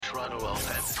Toronto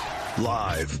offense.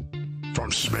 Live from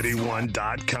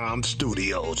Smitty1.com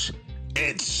studios,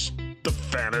 it's the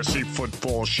Fantasy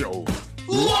Football Show.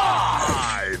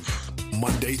 Live!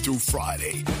 Monday through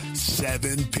Friday,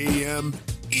 7 p.m.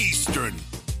 Eastern.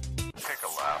 Take a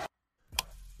lap.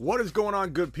 What is going on,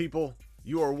 good people?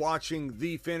 You are watching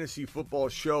the Fantasy Football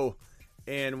Show,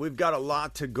 and we've got a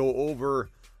lot to go over.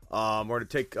 We're going to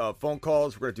take phone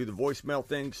calls. We're going to do the voicemail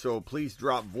thing, so please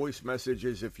drop voice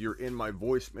messages if you're in my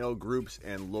voicemail groups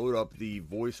and load up the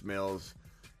voicemails,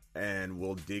 and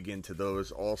we'll dig into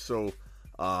those. Also,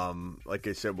 like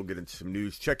I said, we'll get into some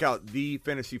news. Check out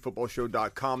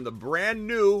thefantasyfootballshow.com, the brand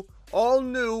new, all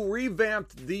new,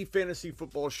 revamped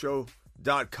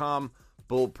thefantasyfootballshow.com.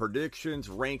 Bold predictions,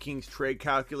 rankings, trade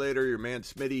calculator. Your man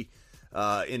Smitty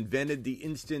invented the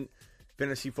instant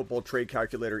fantasy football trade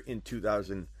calculator in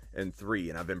 2003,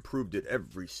 and I've improved it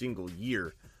every single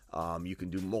year. You can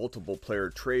do multiple player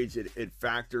trades. It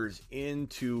factors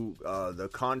into the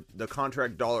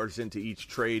contract dollars into each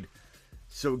trade.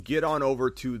 So get on over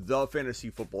to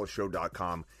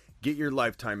thefantasyfootballshow.com. Get your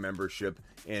lifetime membership,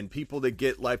 and people that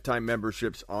get lifetime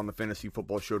memberships on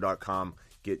thefantasyfootballshow.com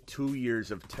get 2 years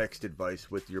of text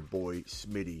advice with your boy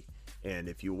Smitty. And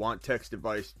if you want text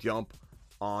advice, jump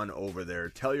on over there.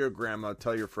 Tell your grandma,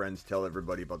 tell your friends, tell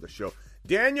everybody about the show.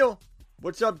 Daniel,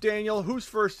 what's up, Daniel? Who's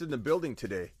first in the building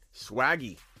today?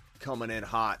 Swaggy coming in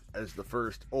hot as the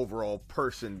first overall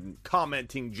person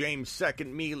commenting. James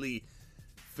second, Mealy,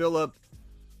 Philip,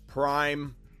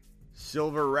 Prime,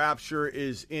 Silver Rapture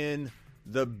is in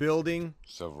the building.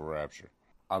 Silver Rapture.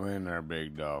 I'm in there,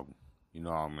 big dog. You know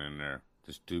I'm in there.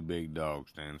 Just two big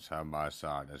dogs standing side by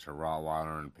side. That's a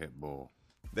Rottweiler and a Pit Bull.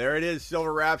 There it is,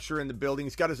 Silver Rapture in the building.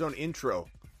 He's got his own intro,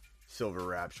 Silver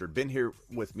Rapture. Been here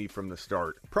with me from the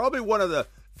start. Probably one of the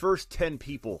first 10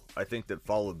 people, I think, that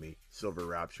followed me, Silver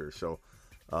Rapture. So,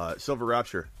 Silver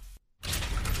Rapture.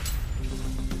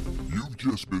 You've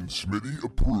just been Smitty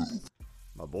approved.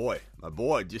 My boy.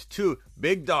 Just two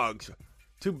big dogs.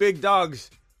 Two big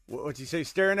dogs. What'd you say,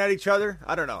 staring at each other?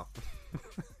 I don't know.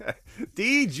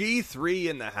 DG3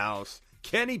 in the house.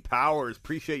 Kenny Powers.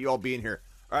 Appreciate you all being here.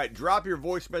 All right, drop your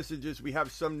voice messages. We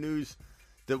have some news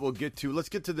that we'll get to. Let's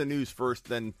get to the news first,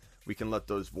 then we can let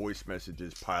those voice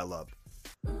messages pile up.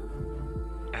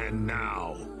 And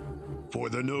now, for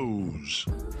the news.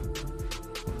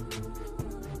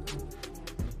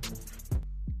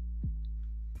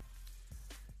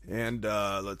 And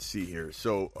let's see here.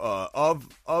 So, of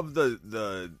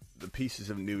the pieces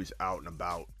of news out and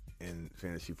about in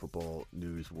fantasy football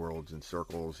news worlds and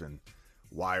circles and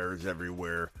wires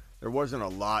everywhere, there wasn't a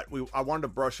lot. I wanted to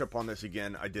brush up on this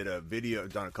again. I did a video,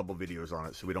 done a couple videos on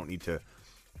it, so we don't need to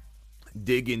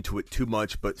dig into it too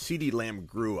much. But Ceedee Lamb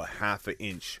grew a half an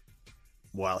inch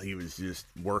while he was just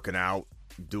working out,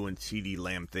 doing Ceedee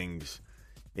Lamb things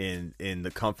in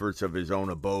the comforts of his own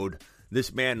abode.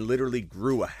 This man literally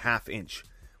grew a half inch,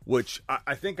 which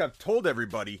I think I've told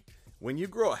everybody, when you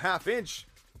grow a half inch,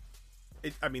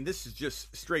 this is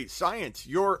just straight science.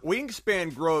 Your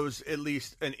wingspan grows at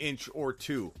least an inch or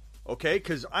two, okay?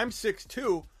 Because I'm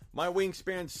 6'2", my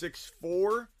wingspan's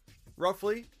 6'4",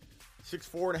 roughly,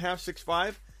 6'4.5",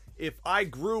 6'5". If I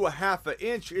grew a half an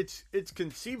inch, it's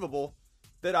conceivable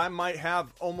that I might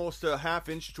have almost a half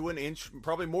inch to an inch,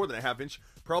 probably more than a half inch,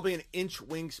 probably an inch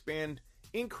wingspan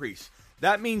increase.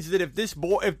 That means that if this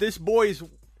boy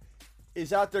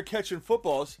is out there catching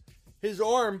footballs, his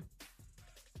arm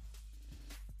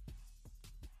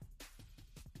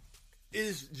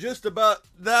is just about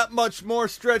that much more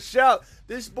stretched out.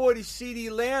 This boy, Ceedee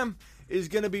Lamb, is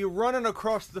going to be running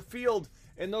across the field,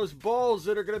 and those balls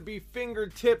that are going to be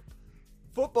fingertip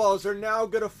footballs are now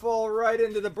going to fall right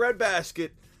into the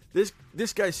breadbasket. This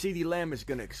guy, Ceedee Lamb, is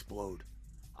going to explode.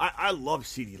 I love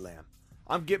Ceedee Lamb.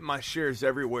 I'm getting my shares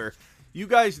everywhere. You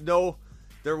guys know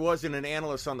there wasn't an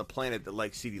analyst on the planet that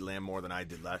liked Ceedee Lamb more than I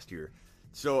did last year.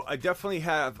 So I definitely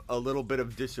have a little bit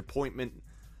of disappointment,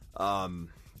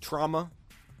 trauma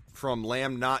from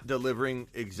Lamb not delivering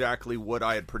exactly what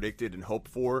I had predicted and hoped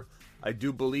for. I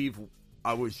do believe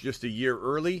I was just a year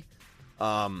early.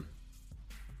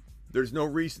 There's no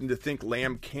reason to think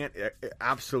Lamb can't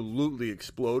absolutely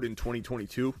explode in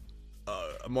 2022.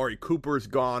 Amari Cooper's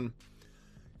gone,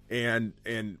 and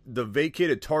the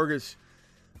vacated targets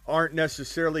aren't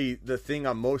necessarily the thing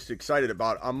I'm most excited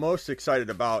about. I'm most excited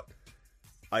about,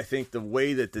 I think, the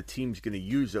way that the team's going to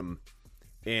use them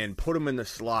and put them in the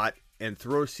slot and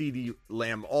throw Ceedee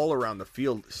Lamb all around the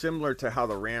field, similar to how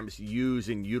the Rams use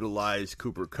and utilize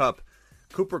Cooper Kupp.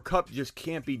 Cooper Kupp just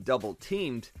can't be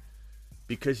double-teamed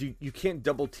because you can't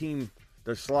double-team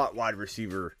the slot wide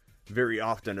receiver very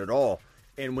often at all.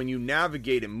 And when you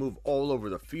navigate and move all over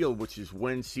the field, which is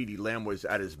when Ceedee Lamb was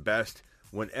at his best,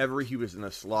 whenever he was in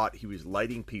the slot, he was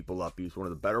lighting people up. He was one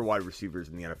of the better wide receivers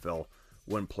in the NFL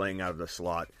when playing out of the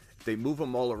slot. If they move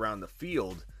him all around the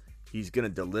field, he's going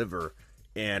to deliver.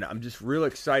 And I'm just real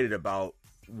excited about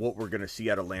what we're going to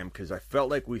see out of Lamb because I felt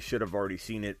like we should have already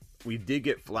seen it. We did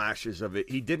get flashes of it.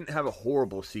 He didn't have a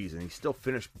horrible season. He still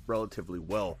finished relatively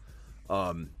well.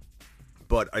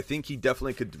 But I think he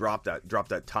definitely could drop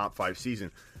that top 5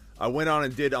 season. I went on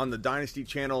and did on the Dynasty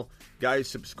channel. Guys,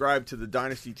 subscribe to the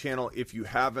Dynasty channel if you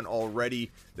haven't already.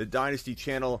 The Dynasty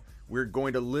channel, we're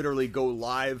going to literally go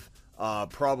live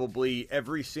probably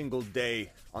every single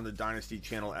day on the Dynasty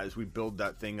channel as we build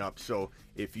that thing up. So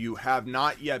if you have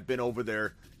not yet been over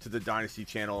there to the Dynasty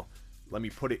channel, let me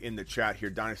put it in the chat here.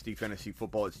 Dynasty Fantasy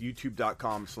Football. It's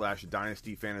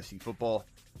youtube.com/Dynasty Fantasy Football.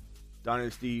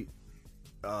 Dynasty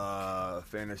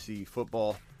Fantasy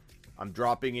Football. I'm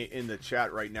dropping it in the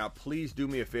chat right now. Please do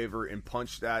me a favor and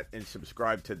punch that and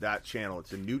subscribe to that channel.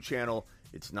 It's a new channel.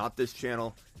 It's not this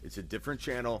channel. It's a different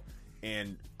channel.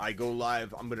 And I go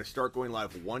live. I'm going to start going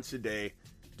live once a day,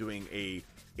 doing a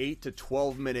 8 to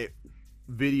 12 minute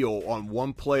video on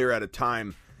one player at a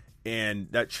time. And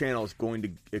that channel is going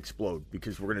to explode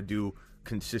because we're going to do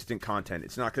consistent content.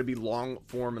 It's not going to be long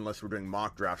form unless we're doing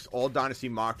mock drafts. All Dynasty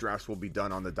mock drafts will be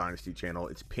done on the Dynasty channel.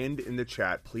 It's pinned in the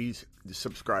chat. Please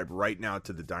subscribe right now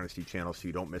to the Dynasty channel so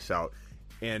you don't miss out.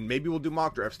 And maybe we'll do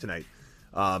mock drafts tonight.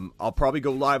 I'll probably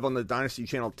go live on the Dynasty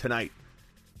channel tonight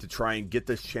to try and get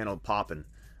this channel popping.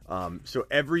 So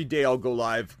every day I'll go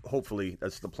live. Hopefully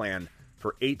that's the plan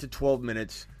for 8 to 12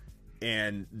 minutes.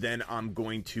 And then I'm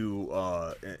going to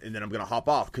hop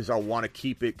off because I want to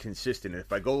keep it consistent.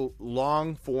 If I go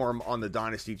long form on the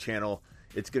Dynasty channel,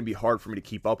 it's going to be hard for me to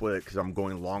keep up with it because I'm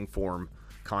going long form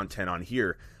content on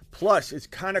here. Plus, it's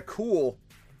kind of cool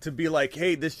to be like,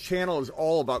 hey, this channel is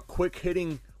all about quick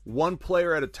hitting one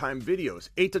player at a time videos.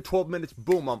 8 to 12 minutes,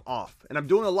 boom, I'm off. And I'm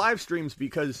doing the live streams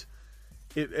because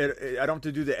I don't have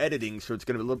to do the editing, so it's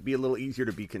going to be a little easier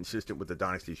to be consistent with the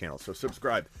Dynasty channel. So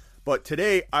subscribe. But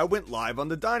today, I went live on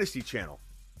the Dynasty channel,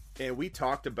 and we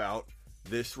talked about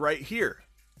this right here.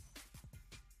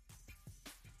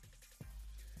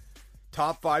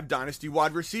 Top 5 Dynasty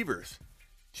wide receivers.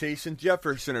 Chase and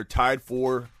Jefferson are tied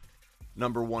for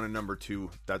number 1 and number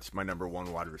 2. That's my number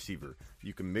 1 wide receiver.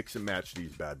 You can mix and match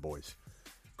these bad boys.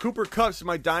 Cooper Kupp's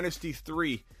my Dynasty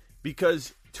 3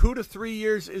 because 2 to 3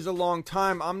 years is a long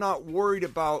time. I'm not worried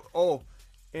about,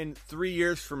 in 3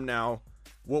 years from now,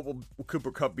 what will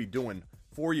Cooper Kupp be doing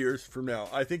 4 years from now?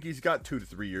 I think he's got 2 to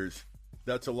 3 years.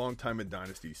 That's a long time in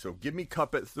Dynasty. So give me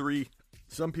Kupp at 3.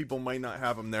 Some people might not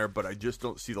have him there, but I just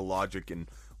don't see the logic in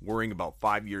worrying about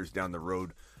 5 years down the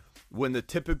road when the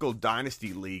typical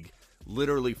Dynasty league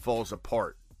literally falls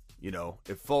apart. You know,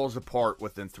 it falls apart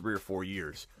within 3 or 4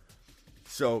 years.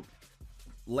 So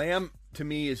Lamb, to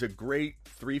me, is a great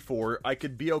 3-4. I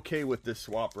could be okay with this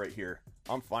swap right here.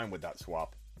 I'm fine with that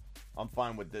swap. I'm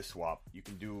fine with this swap. You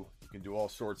can do all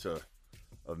sorts of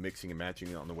mixing and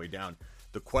matching on the way down.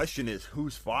 The question is,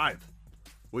 who's 5?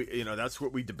 That's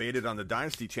what we debated on the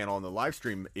Dynasty channel on the live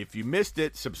stream. If you missed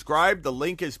it, subscribe. The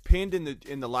link is pinned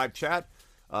in the live chat.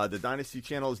 The Dynasty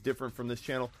channel is different from this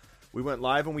channel. We went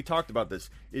live and we talked about this.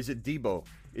 Is it Debo?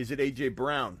 Is it AJ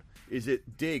Brown? Is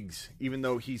it Diggs? Even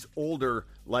though he's older,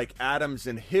 like Adams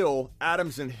and Hill.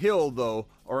 Adams and Hill, though,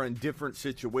 are in different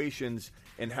situations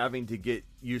and having to get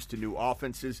used to new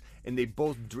offenses, and they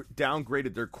both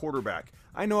downgraded their quarterback.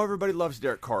 I know everybody loves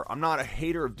Derek Carr. I'm not a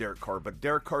hater of Derek Carr, but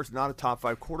Derek Carr's not a top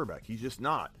 5 quarterback. He's just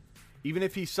not. Even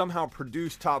if he somehow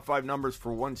produced top 5 numbers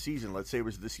for one season, let's say it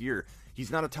was this year,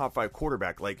 he's not a top 5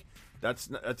 quarterback. Like, that's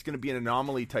going to be an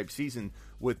anomaly type season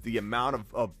with the amount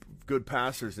of good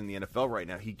passers in the NFL right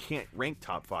now. He can't rank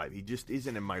top 5. He just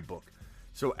isn't in my book.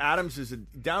 So Adams is a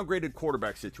downgraded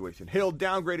quarterback situation. Hill,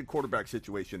 downgraded quarterback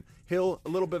situation. Hill, a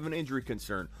little bit of an injury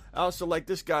concern. I also like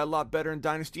this guy a lot better in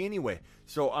Dynasty anyway.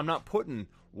 So I'm not putting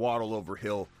Waddle over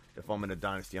Hill if I'm in a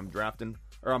Dynasty. I'm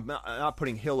not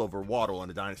putting Hill over Waddle in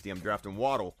a Dynasty. I'm drafting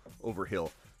Waddle over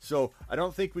Hill. So I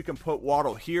don't think we can put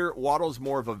Waddle here. Waddle's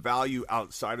more of a value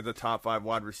outside of the top 5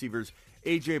 wide receivers.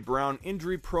 A.J. Brown,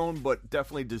 injury prone, but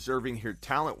definitely deserving here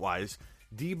talent-wise.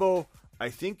 Debo, I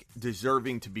think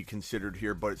deserving to be considered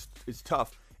here, but it's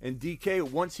tough. And DK,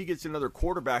 once he gets another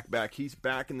quarterback back, he's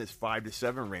back in this 5 to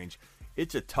 7 range.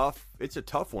 It's a tough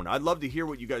one. I'd love to hear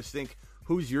what you guys think.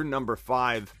 Who's your number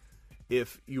 5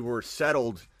 if you were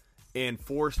settled and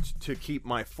forced to keep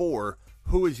my 4?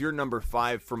 Who is your number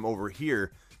 5 from over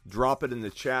here? Drop it in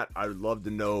the chat. I would love to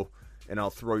know, and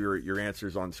I'll throw your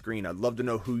answers on screen. I'd love to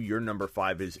know who your number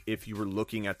 5 is if you were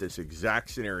looking at this exact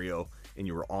scenario and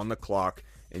you were on the clock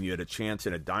and you had a chance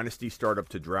in a dynasty startup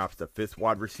to draft the 5th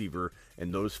wide receiver,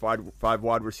 and those five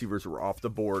wide receivers were off the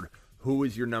board, who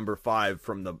is your number 5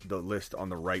 from the list on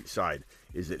the right side?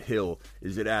 Is it Hill?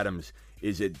 Is it Adams?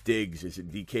 Is it Diggs? Is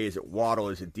it DK? Is it Waddle?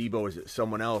 Is it Debo? Is it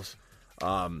someone else?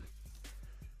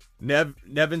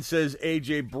 Nevin says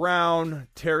A.J. Brown.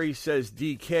 Terry says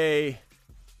DK.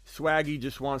 Swaggy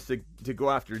just wants to go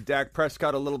after Dak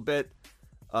Prescott a little bit.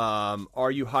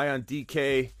 Are you high on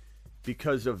DK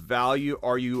because of value?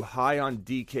 Are you high on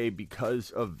DK because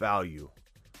of value?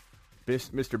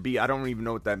 Mr. B, I don't even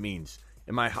know what that means.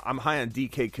 I'm high on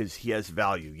DK because he has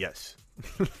value. Yes.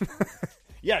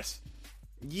 Yes.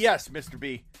 Yes, Mr.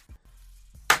 B.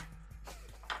 I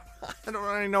don't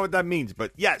really know what that means,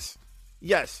 but yes.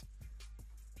 Yes.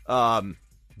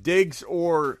 Diggs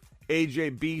or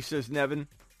AJB, says Nevin.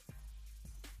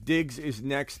 Diggs is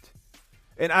next.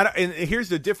 And here's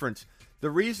the difference. The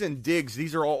reason Diggs,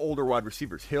 these are all older wide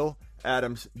receivers. Hill,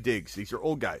 Adams, Diggs. These are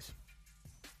old guys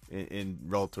in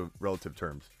relative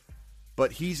terms.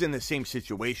 But he's in the same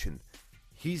situation.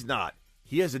 He's not.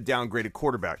 He has a downgraded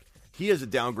quarterback.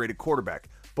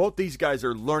 Both these guys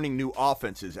are learning new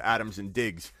offenses, Adams and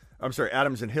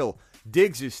Hill.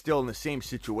 Diggs is still in the same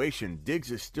situation.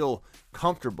 Diggs is still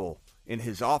comfortable in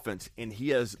his offense, and he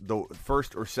has the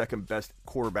first or second best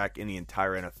quarterback in the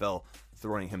entire NFL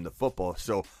throwing him the football.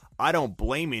 So I don't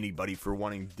blame anybody for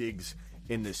wanting Diggs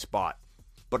in this spot.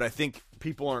 But I think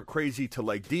people aren't crazy to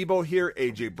like Debo here,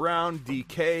 A.J. Brown,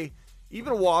 DK,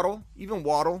 even Waddle,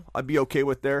 I'd be okay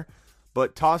with there.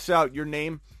 But toss out your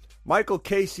name. Michael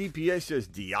K. CPA says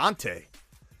Deontay.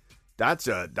 That's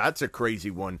a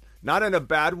crazy one. Not in a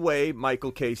bad way,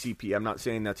 Michael K. CPA. I'm not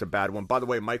saying that's a bad one. By the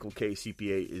way, Michael K.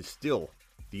 CPA is still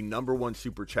the number 1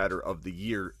 super chatter of the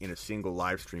year in a single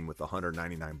live stream with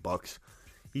 $199.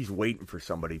 He's waiting for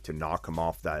somebody to knock him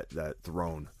off that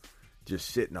throne. Just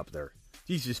sitting up there.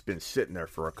 He's just been sitting there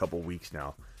for a couple weeks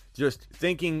now. Just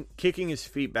thinking, kicking his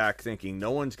feet back, thinking,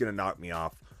 no one's going to knock me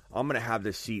off. I'm going to have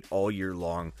this seat all year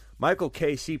long. Michael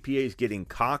K. CPA is getting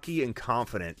cocky and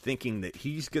confident, thinking that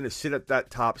he's going to sit at that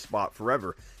top spot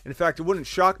forever. In fact, it wouldn't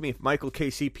shock me if Michael K.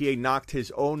 CPA knocked his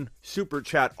own super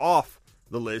chat off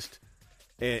the list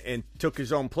and took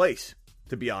his own place,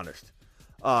 to be honest.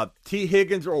 T.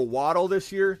 Higgins or Waddle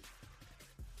this year?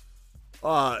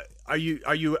 Are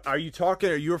you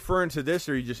referring to this,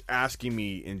 or are you just asking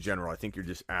me in general? I think you're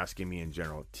just asking me in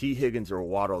general. T. Higgins or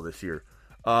Waddle this year?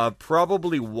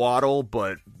 Probably Waddle,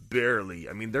 but barely.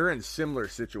 I mean, they're in similar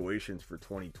situations for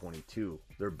 2022.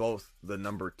 They're both the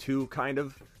number 2, kind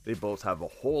of. They both have a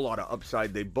whole lot of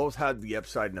upside. They both had the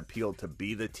upside and appeal to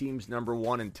be the team's number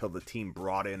 1 until the team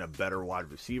brought in a better wide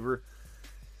receiver.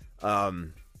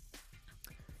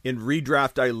 In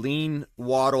redraft, I lean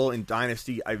Waddle. In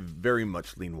Dynasty, I very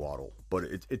much lean Waddle. But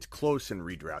it's close in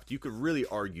redraft. You could really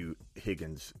argue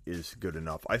Higgins is good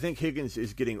enough. I think Higgins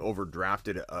is getting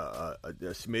overdrafted a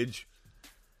smidge.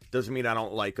 Doesn't mean I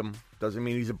don't like him. Doesn't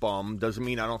mean he's a bum. Doesn't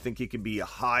mean I don't think he could be a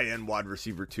high-end wide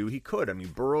receiver, too. He could. I mean,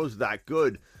 Burrow's that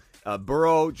good.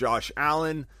 Burrow, Josh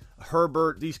Allen,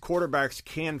 Herbert, these quarterbacks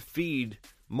can feed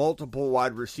multiple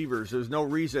wide receivers. There's no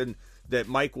reason that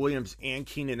Mike Williams and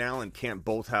Keenan Allen can't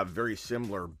both have very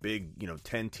similar big,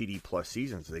 10 TD plus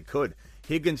seasons. They could.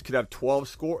 Higgins could have 12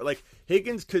 score. Like,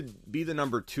 Higgins could be the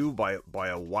number 2 by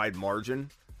a wide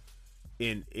margin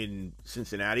in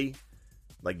Cincinnati,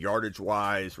 like yardage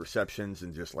wise, receptions,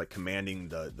 and just like commanding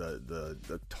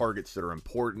the targets that are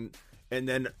important. And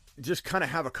then just kind of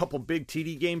have a couple big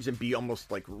TD games and be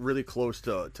almost like really close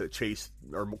to Chase,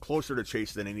 or closer to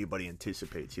Chase than anybody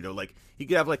anticipates. Like he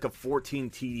could have like a 14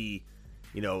 TD,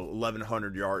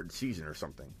 1,100 yard season or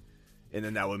something. And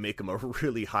then that would make him a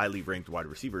really highly ranked wide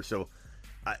receiver. So,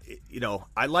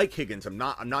 I like Higgins. I'm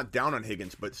not down on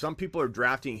Higgins, but some people are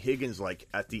drafting Higgins like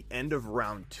at the end of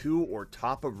round 2 or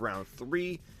top of round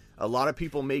 3. A lot of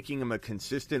people making him a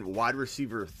consistent wide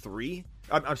receiver 3.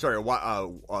 I'm sorry,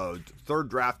 a third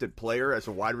drafted player as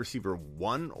a wide receiver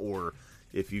 1, or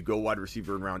if you go wide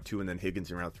receiver in round 2 and then Higgins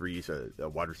in round 3, he's a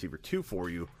wide receiver 2 for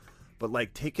you. But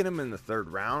like taking him in the 3rd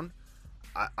round,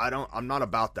 I'm not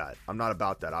about that.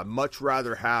 I'd much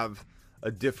rather have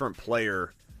a different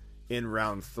player in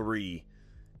round 3,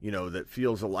 that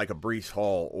feels like a Breece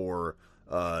Hall, or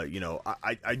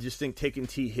I just think taking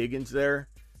T. Higgins there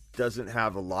doesn't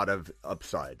have a lot of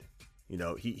upside.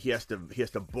 He has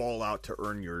to ball out to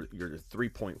earn your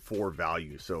 3.4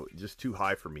 value. So just too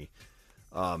high for me.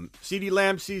 Ceedee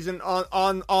Lamb season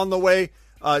on the way.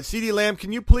 Ceedee Lamb,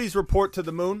 can you please report to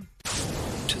the moon?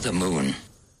 To the moon.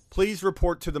 Please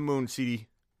report to the moon, Ceedee,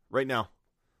 right now.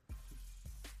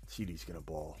 Ceedee's gonna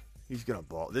ball. He's going to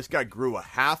ball. This guy grew a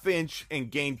half inch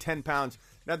and gained 10 pounds.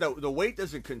 Now, the weight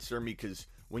doesn't concern me because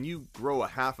when you grow a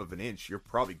half of an inch, you're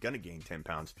probably going to gain 10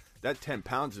 pounds. That 10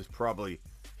 pounds is probably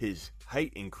his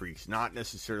height increase, not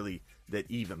necessarily that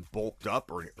he even bulked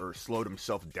up or slowed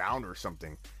himself down or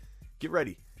something. Get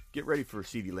ready. Get ready for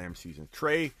CeeDee Lamb season.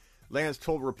 Trey Lance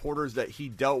told reporters that he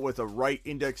dealt with a right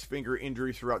index finger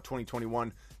injury throughout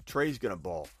 2021. Trey's going to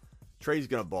ball. Trey's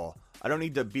going to ball. I don't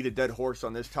need to beat a dead horse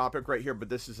on this topic right here, but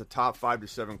this is a top 5 to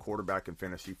 7 quarterback in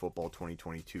fantasy football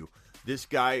 2022. This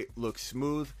guy looks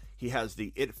smooth. He has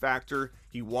the it factor.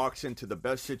 He walks into the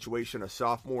best situation a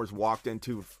sophomore has walked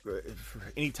into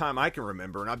any time I can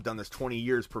remember, and I've done this 20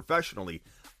 years professionally.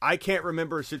 I can't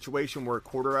remember a situation where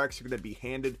quarterbacks are going to be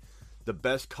handed the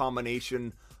best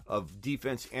combination of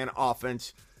defense and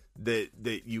offense that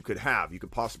you could have, you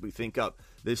could possibly think up.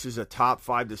 This is a top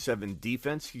 5 to 7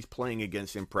 defense he's playing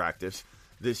against in practice.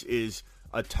 This is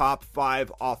a top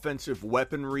 5 offensive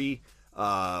weaponry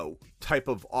type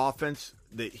of offense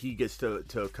that he gets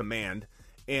to command.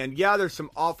 And yeah, there's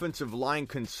some offensive line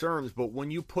concerns, but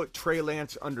when you put Trey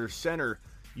Lance under center,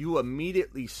 you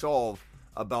immediately solve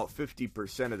about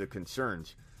 50% of the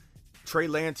concerns. Trey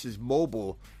Lance is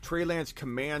mobile. Trey Lance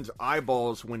commands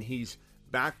eyeballs when he's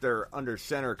back there under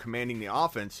center commanding the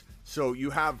offense. So you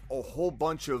have a whole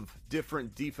bunch of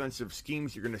different defensive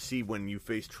schemes you're going to see when you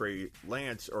face Trey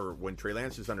Lance, or when Trey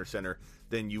Lance is under center,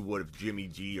 than you would if Jimmy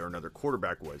G or another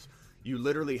quarterback was. You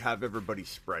literally have everybody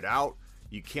spread out.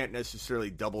 You can't necessarily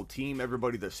double team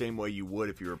everybody the same way you would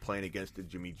if you were playing against a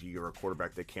Jimmy G or a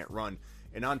quarterback that can't run.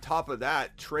 And on top of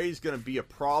that, Trey's going to be a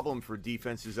problem for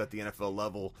defenses at the NFL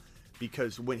level,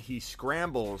 because when he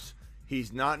scrambles,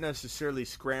 he's not necessarily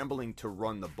scrambling to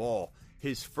run the ball.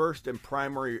 His first and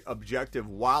primary objective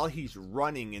while he's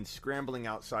running and scrambling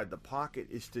outside the pocket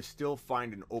is to still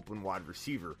find an open wide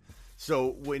receiver.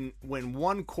 So when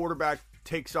one quarterback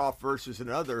takes off versus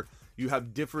another, you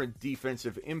have different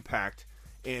defensive impact.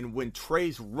 And when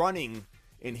Trey's running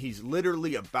and he's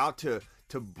literally about to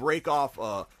break off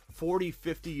a 40,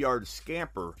 50-yard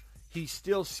scamper, he's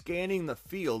still scanning the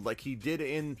field like he did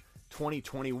in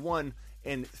 2021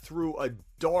 and threw a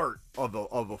dart of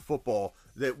a football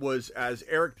that was, as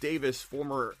Eric Davis,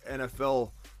 former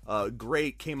NFL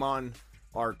great, came on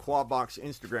our Quad Box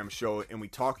Instagram show and we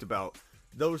talked about,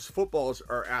 those footballs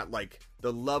are at like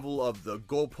the level of the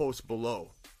goalpost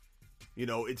below. You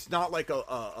know, it's not like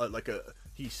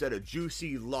he said, a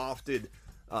juicy, lofted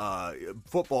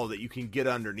football that you can get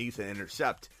underneath and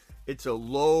intercept. It's a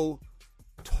low,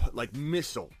 like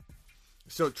missile.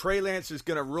 So Trey Lance is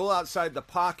going to roll outside the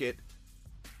pocket,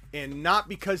 and not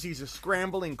because he's a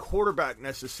scrambling quarterback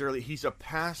necessarily. He's a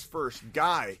pass-first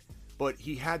guy, but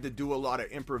he had to do a lot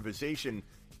of improvisation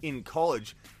in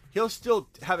college. He'll still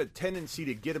have a tendency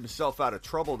to get himself out of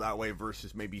trouble that way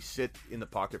versus maybe sit in the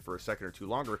pocket for a second or two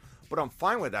longer. But I'm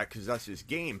fine with that because that's his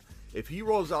game. If he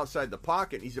rolls outside the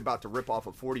pocket and he's about to rip off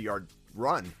a 40-yard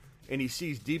run and he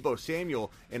sees Deebo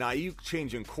Samuel and Ayuk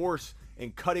changing course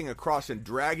and cutting across and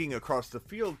dragging across the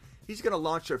field, he's going to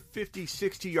launch a 50,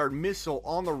 60-yard missile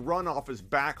on the run off his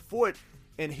back foot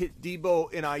and hit Deebo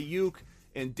and Ayuk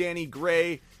and Danny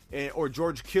Gray or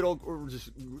George Kittle, or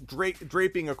just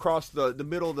draping across the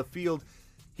middle of the field.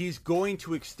 He's going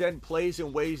to extend plays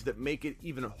in ways that make it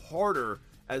even harder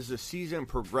as the season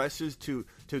progresses to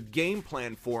game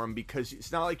plan for him, because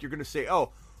it's not like you're going to say,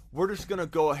 oh, we're just going to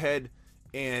go ahead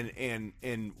and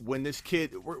when this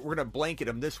kid, we're going to blanket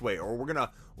him this way, or we're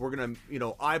going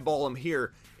to eyeball him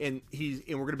here, and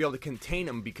we're going to be able to contain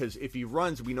him because if he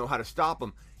runs, we know how to stop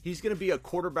him. He's going to be a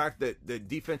quarterback that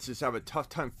defenses have a tough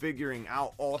time figuring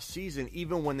out all season,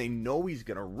 even when they know he's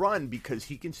going to run, because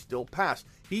he can still pass.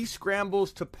 He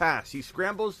scrambles to pass. He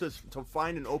scrambles to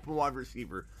find an open wide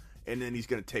receiver, and then he's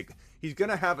going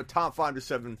to have a top 5 to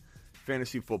 7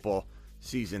 fantasy football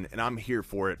season, and I'm here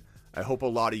for it. I hope a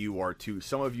lot of you are too.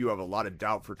 Some of you have a lot of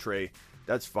doubt for Trey.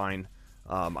 That's fine.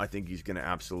 I think he's going to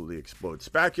absolutely explode.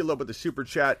 Spacula with the super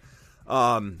chat.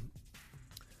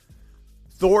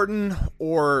 Thornton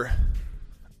or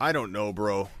I don't know,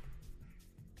 bro.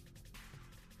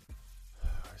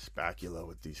 Spacula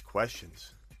with these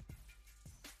questions.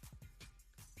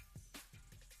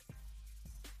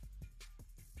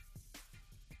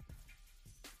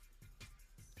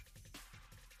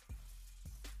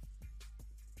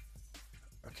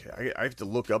 Okay, I have to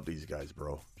look up these guys,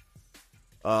 bro.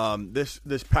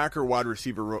 This Packer wide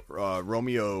receiver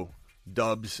Romeo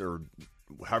Dubs, or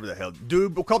however the hell,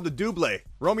 we'll call him the Double.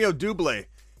 Romeo Double.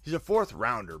 He's a 4th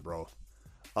rounder, bro.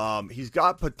 He's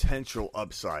got potential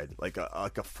upside, like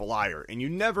a flyer, and you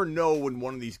never know when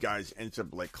one of these guys ends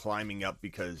up like climbing up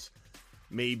because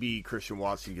maybe Christian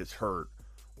Watson gets hurt,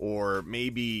 or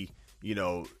maybe,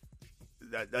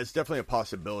 that's definitely a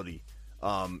possibility.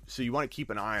 So you want to keep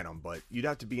an eye on him, but you'd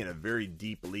have to be in a very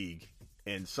deep league.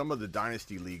 And some of the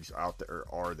dynasty leagues out there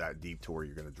are that deep to where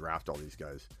you're going to draft all these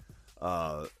guys.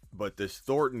 But this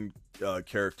Thornton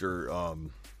character,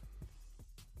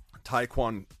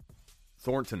 Tyquan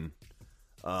Thornton,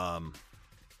 let me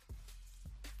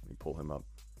pull him up.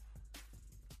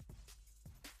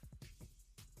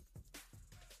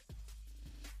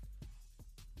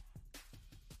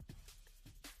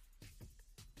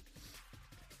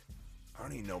 I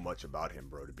don't even know much about him,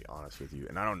 bro, to be honest with you.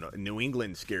 And I don't know. New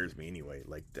England scares me anyway.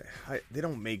 Like they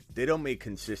don't make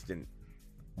consistent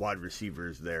wide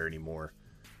receivers there anymore.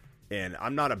 And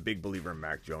I'm not a big believer in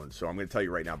Mac Jones, so I'm going to tell you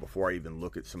right now before I even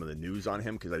look at some of the news on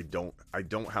him, because I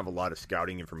don't have a lot of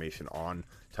scouting information on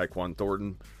Tyquan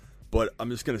Thornton. But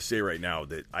I'm just going to say right now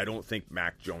that I don't think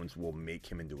Mac Jones will make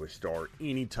him into a star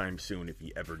anytime soon if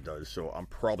he ever does. So I'm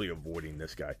probably avoiding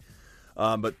this guy.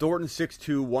 But Thornton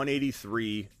 6'2",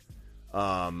 183.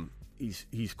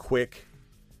 He's quick.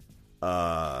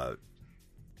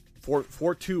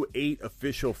 4.28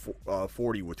 official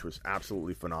 40, which was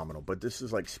absolutely phenomenal. But this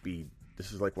is like speed.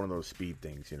 This is like one of those speed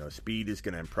things. Speed is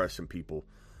going to impress some people.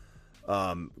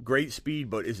 Great speed,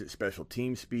 but is it special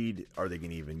team speed? Are they going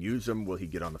to even use him? Will he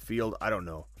get on the field? I don't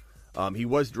know. He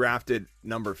was drafted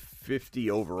number 50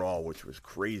 overall, which was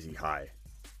crazy high.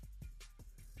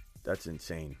 That's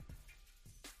insane.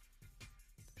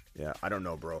 Yeah, I don't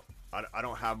know, bro. I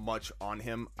don't have much on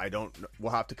him.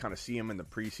 We'll have to kind of see him in the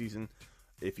preseason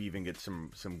if he even gets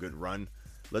some good run.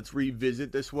 Let's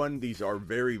revisit this one. These are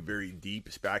very, very deep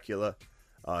specula.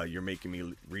 You're making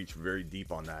me reach very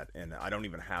deep on that, and I don't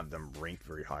even have them ranked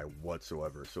very high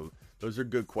whatsoever. So those are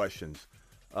good questions.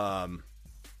 Yeah,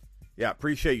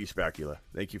 appreciate you, specula.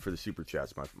 Thank you for the super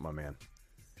chats, my man.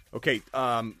 Okay,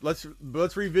 let's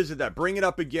revisit that. Bring it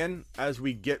up again as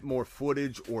we get more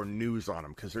footage or news on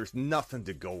them, because there's nothing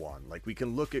to go on. Like, we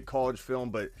can look at college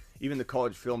film, but even the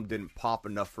college film didn't pop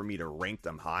enough for me to rank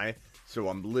them high. So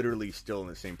I'm literally still in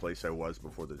the same place I was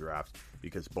before the draft,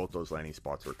 because both those landing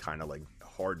spots were kind of like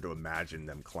hard to imagine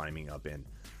them climbing up in.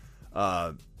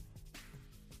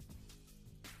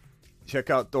 Check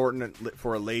out Thornton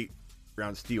for a late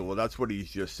round steal. Well, that's what he's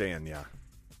just saying, yeah.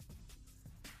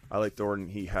 I like Thornton.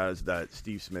 He has that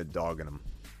Steve Smith dog in him.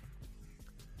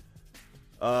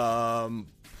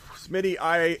 Smitty,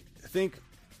 I think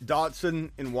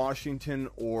Dotson in Washington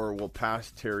or will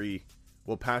pass Terry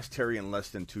in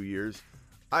less than 2 years.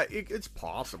 It's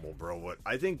possible, bro. What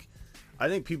I think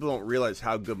people don't realize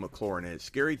how good McLaurin is.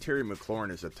 Scary Terry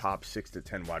McLaurin is a top 6 to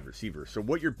 10 wide receiver. So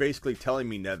what you're basically telling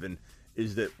me, Nevin,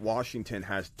 is that Washington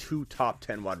has 2 top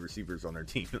 10 wide receivers on their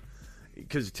team.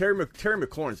 Because Terry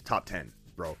McLaurin's top 10.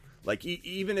 Bro, like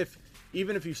even if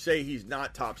you say he's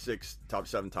not top 6, top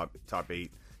 7, top 8,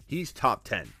 he's top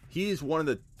 10. He is one of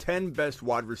the 10 best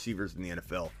wide receivers in the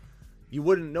NFL. You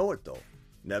wouldn't know it though,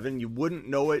 Nevin. You wouldn't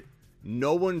know it.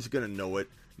 No one's gonna know it.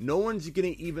 No one's gonna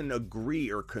even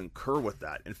agree or concur with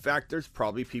that. In fact, there's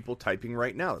probably people typing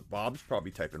right now. Bob's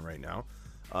probably typing right now.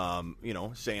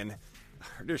 Saying,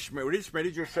 what did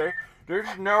Smitty just say?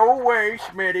 There's no way,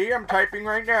 Smitty. I'm typing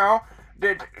right now.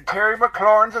 That Terry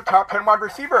McLaurin's a top 10 wide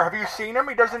receiver. Have you seen him?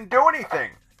 He doesn't do anything.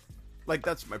 Like,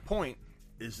 that's my point,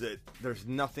 is that there's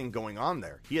nothing going on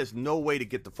there. He has no way to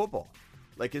get the football.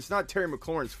 Like, it's not Terry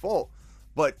McLaurin's fault.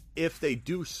 But if they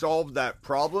do solve that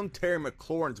problem, Terry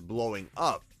McLaurin's blowing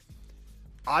up.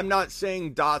 I'm not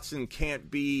saying Dotson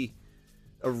can't be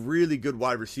a really good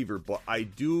wide receiver, but I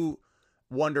do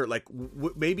wonder, like,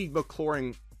 maybe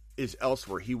McLaurin is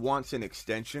elsewhere. He wants an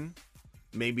extension.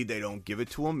 Maybe they don't give it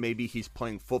to him. Maybe he's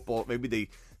playing football. Maybe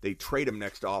they trade him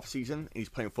next offseason and he's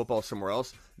playing football somewhere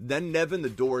else. Then, Nevin, the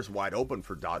door is wide open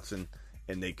for Dotson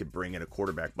and they could bring in a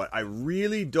quarterback. But I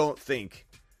really don't think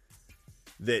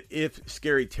that if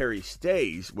Scary Terry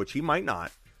stays, which he might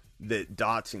not, that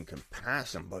Dotson can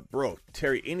pass him. But, bro,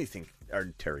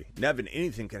 Nevin,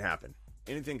 anything can happen.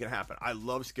 Anything can happen. I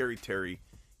love Scary Terry.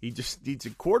 He just needs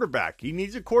a quarterback. He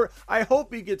needs a I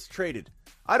hope he gets traded.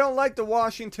 I don't like the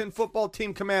Washington football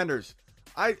team Commanders.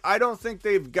 I don't think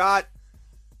they've got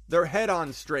their head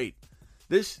on straight.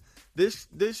 This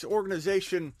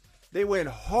organization, they went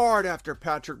hard after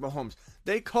Patrick Mahomes.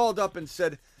 They called up and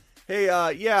said, hey,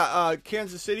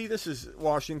 Kansas City, this is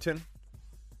Washington.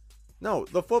 No,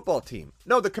 the football team.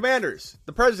 No, the Commanders.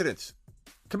 The Presidents.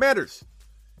 Commanders.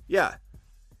 Yeah.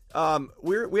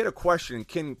 We had a question.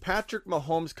 Can Patrick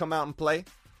Mahomes come out and play?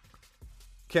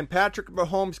 Can Patrick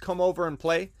Mahomes come over and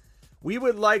play? We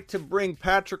would like to bring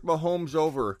Patrick Mahomes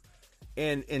over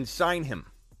and sign him.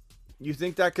 You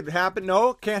think that could happen?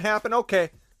 No, can't happen?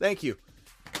 Okay, thank you.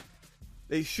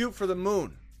 They shoot for the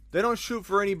moon. They don't shoot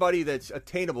for anybody that's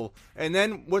attainable. And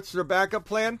then what's their backup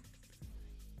plan?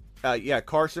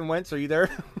 Carson Wentz, are you there?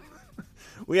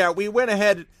 We went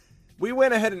ahead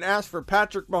and asked for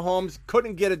Patrick Mahomes.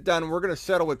 Couldn't get it done. We're going to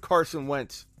settle with Carson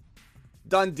Wentz.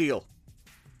 Done deal.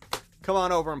 Come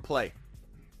on over and play.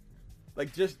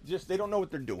 Like, just they don't know what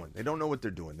they're doing. They don't know what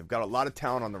they're doing. They've got a lot of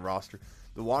talent on the roster.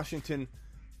 The Washington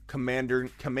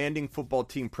commanding football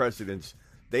team presidents,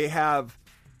 they have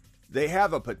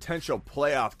a potential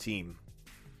playoff team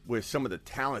with some of the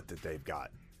talent that they've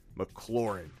got.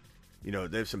 McLaurin,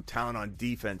 they have some talent on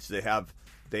defense. They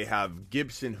have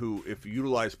Gibson, who, if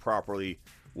utilized properly,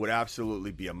 would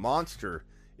absolutely be a monster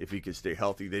if he could stay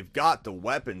healthy. They've got the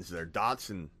weapons there.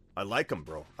 Dotson, I like him,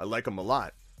 bro. I like him a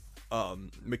lot.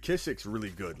 McKissick's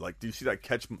really good. Like, do you see that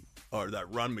catch or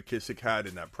that run McKissick had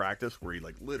in that practice where he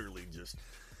literally just,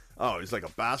 it's like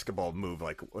a basketball move,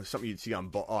 like something you'd see on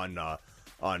Ball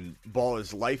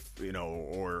is Life,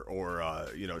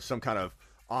 or some kind of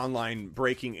online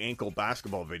breaking ankle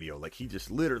basketball video. Like, he just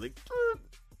literally,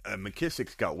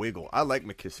 McKissick's got wiggle. I like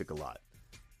McKissick a lot.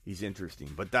 He's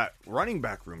interesting, but that running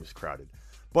back room is crowded.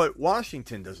 But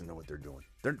Washington doesn't know what they're doing.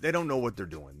 They don't know what they're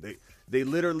doing. They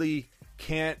literally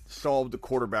can't solve the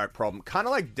quarterback problem. Kind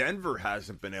of like Denver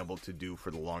hasn't been able to do for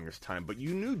the longest time. But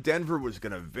you knew Denver was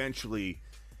going to eventually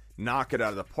knock it out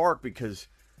of the park because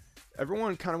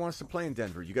everyone kind of wants to play in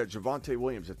Denver. You got Javonte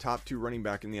Williams, a top 2 running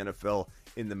back in the NFL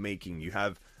in the making. You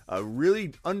have a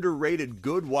really underrated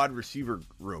good wide receiver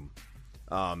room.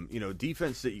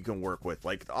 Defense that you can work with,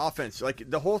 like the offense, like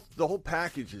the whole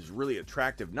package is really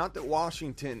attractive. Not that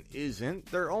Washington isn't;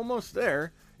 they're almost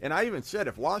there. And I even said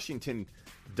if Washington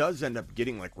does end up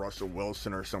getting like Russell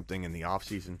Wilson or something in the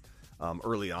offseason,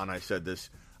 early on, I said this,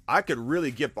 I could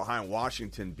really get behind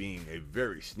Washington being a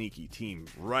very sneaky team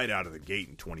right out of the gate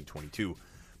in 2022.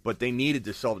 But they needed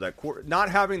to solve that not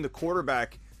having the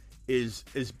quarterback is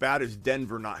as bad as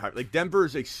Denver not having. Like, Denver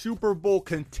is a Super Bowl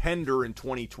contender in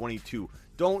 2022.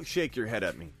 Don't shake your head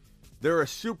at me. They're a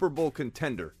Super Bowl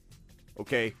contender.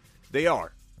 Okay? They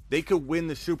are. They could win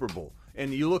the Super Bowl.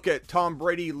 And you look at Tom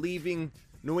Brady leaving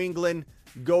New England,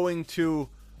 going to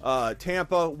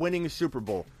Tampa, winning a Super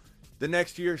Bowl. The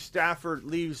next year, Stafford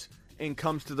leaves and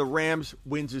comes to the Rams,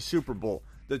 wins a Super Bowl.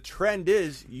 The trend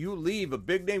is you leave, a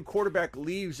big-name quarterback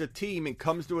leaves a team and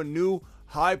comes to a new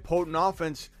high-potent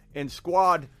offense and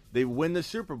squad, they win the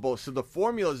Super Bowl. So the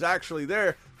formula is actually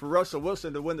there for Russell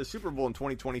Wilson to win the Super Bowl in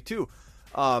 2022.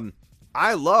 I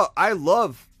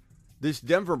love this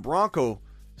Denver Bronco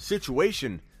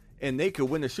situation, and they could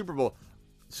win the Super Bowl.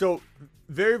 So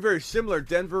very, very similar.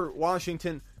 Denver,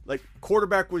 Washington, like,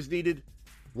 quarterback was needed.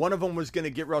 One of them was going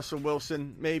to get Russell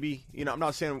Wilson, maybe. I'm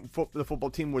not saying the football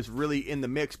team was really in the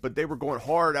mix, but they were going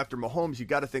hard after Mahomes. You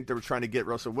got to think they were trying to get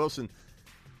Russell Wilson.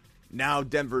 Now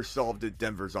Denver solved it.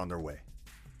 Denver's on their way.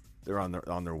 They're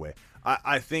on their way.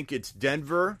 I think it's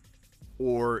Denver,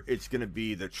 or it's going to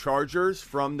be the Chargers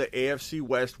from the AFC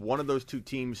West. One of those two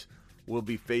teams will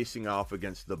be facing off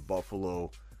against the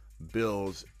Buffalo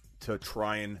Bills to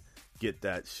try and get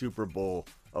that Super Bowl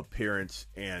appearance.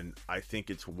 And I think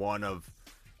it's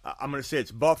I'm going to say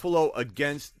it's Buffalo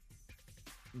against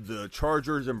the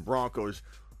Chargers and Broncos.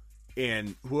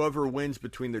 And whoever wins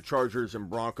between the Chargers and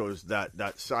Broncos,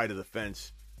 that side of the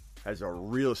fence has a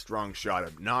real strong shot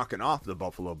at knocking off the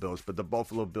Buffalo Bills. But the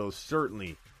Buffalo Bills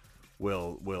certainly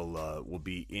will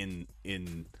be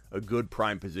in a good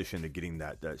prime position to getting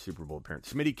that Super Bowl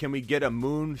appearance. Smitty, can we get a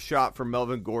moon shot from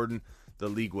Melvin Gordon, the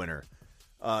league winner?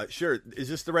 Sure. Is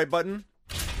this the right button?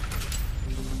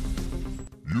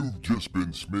 You've just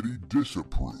been Smitty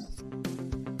disapproved.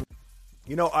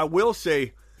 I will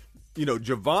say,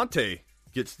 Javonte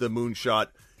gets the moonshot,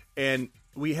 and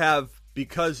we have,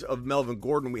 because of Melvin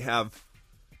Gordon, we have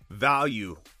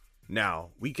value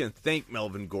now. We can thank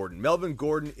Melvin Gordon. Melvin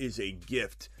Gordon is a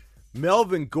gift.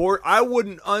 Melvin Gordon, I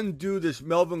wouldn't undo this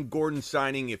Melvin Gordon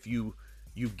signing if you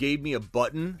gave me a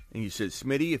button and you said,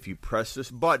 Smitty, if you press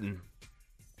this button,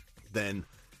 then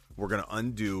we're going to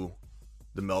undo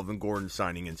the Melvin Gordon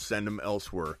signing and send him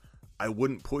elsewhere. I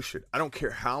wouldn't push it. I don't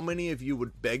care how many of you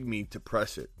would beg me to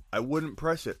press it. I wouldn't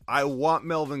press it. I want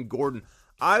Melvin Gordon.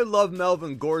 I love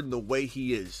Melvin Gordon the way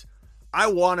he is. I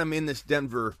want him in this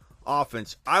Denver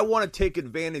offense. I want to take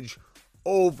advantage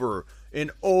over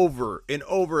and over and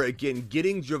over again,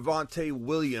 getting Javonte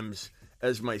Williams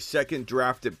as my second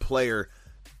drafted player.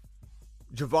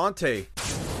 Javonte.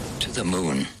 To the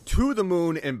moon. To the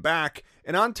moon and back.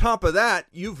 And on top of that,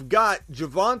 you've got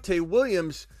Javonte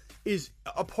Williams is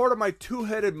a part of my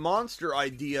two-headed monster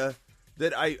idea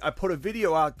that I put a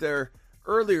video out there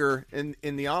earlier in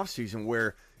the offseason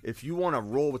where if you want to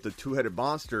roll with the two-headed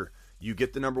monster, You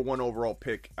get the number 1 overall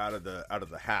pick out of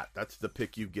the hat. That's the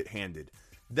pick you get handed.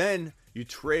 Then you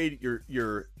trade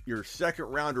your second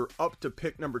rounder up to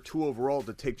pick number 2 overall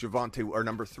to take Javonte, or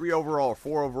number 3 overall or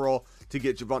 4 overall to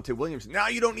get Javonte Williams. Now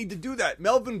you don't need to do that.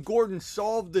 Melvin Gordon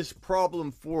solved this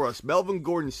problem for us. Melvin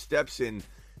Gordon steps in,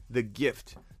 the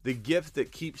gift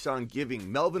that keeps on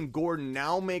giving. Melvin Gordon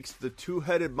now makes the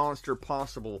two-headed monster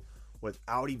possible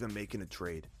without even making a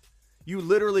trade. You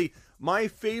literally, my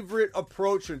favorite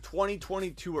approach in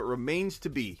 2022, it remains to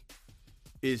be,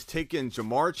 is taking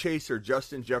Jamar Chase or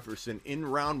Justin Jefferson in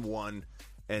round 1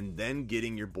 and then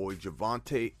getting your boy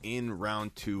Javonte in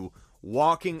round 2,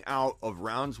 walking out of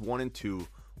rounds 1 and 2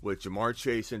 with Jamar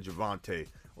Chase and Javonte,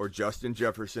 or Justin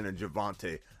Jefferson and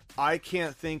Javonte. I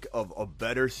can't think of a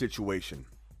better situation.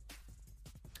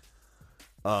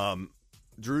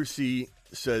 Drew C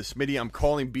says, Smitty, I'm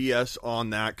calling BS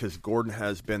on that because Gordon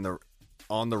has been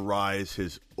on the rise,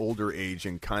 his older age,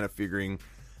 and kind of figuring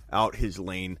out his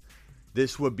lane.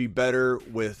 This would be better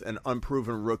with an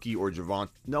unproven rookie or Javonte.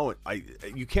 No,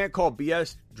 you can't call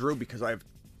BS, Drew, because I have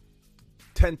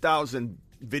 10,000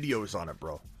 videos on it,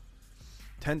 bro.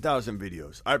 10,000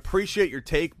 videos. I appreciate your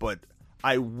take, but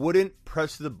I wouldn't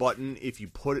press the button if you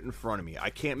put it in front of me. I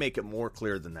can't make it more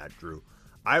clear than that, Drew.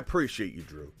 I appreciate you,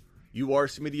 Drew. You are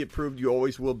Smitty approved. You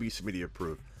always will be Smitty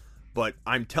approved. But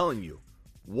I'm telling you,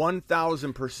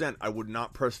 1,000% I would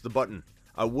not press the button.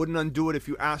 I wouldn't undo it if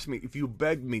you asked me, if you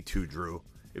begged me to, Drew.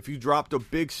 If you dropped a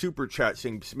big super chat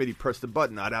saying, Smitty, press the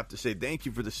button, I'd have to say thank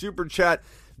you for the super chat,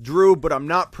 Drew, but I'm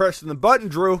not pressing the button,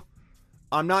 Drew.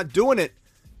 I'm not doing it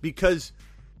because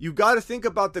you got to think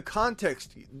about the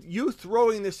context. You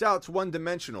throwing this out's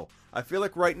one-dimensional. I feel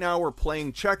like right now we're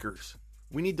playing checkers.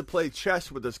 We need to play chess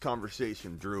with this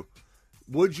conversation, Drew.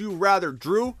 Would you rather,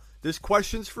 Drew, this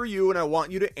question's for you, and I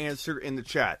want you to answer in the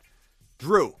chat.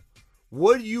 Drew,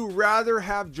 would you rather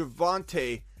have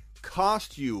Javonte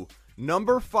cost you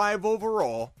number 5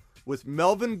 overall with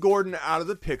Melvin Gordon out of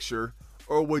the picture,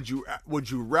 or would you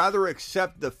rather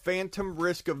accept the phantom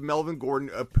risk of Melvin Gordon?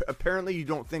 Apparently you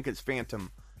don't think it's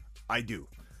phantom. I do.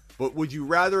 But would you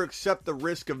rather accept the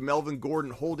risk of Melvin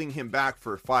Gordon holding him back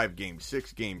for 5 games,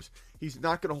 6 games? He's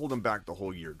not going to hold him back the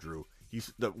whole year, Drew.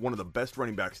 He's one of the best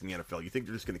running backs in the NFL. You think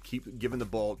they're just going to keep giving the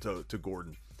ball to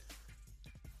Gordon?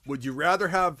 Would you rather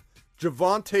have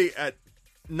Javonte at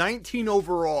 19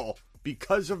 overall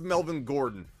because of Melvin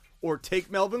Gordon, or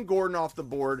take Melvin Gordon off the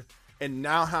board and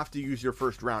now have to use your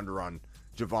first rounder on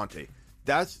Javonte?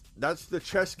 That's the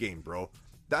chess game, bro.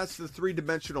 That's the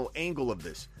 3-dimensional angle of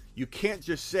this. You can't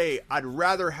just say, I'd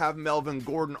rather have Melvin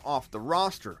Gordon off the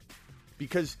roster,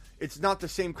 because it's not the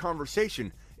same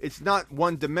conversation. It's not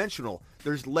one-dimensional.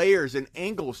 There's layers and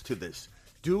angles to this.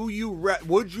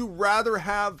 Would you rather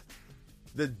have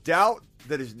the doubt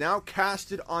that is now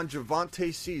casted on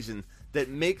Javonte's season that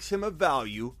makes him a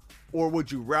value, or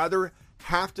would you rather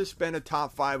have to spend a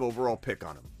top 5 overall pick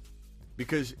on him?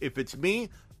 Because if it's me,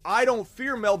 I don't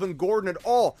fear Melvin Gordon at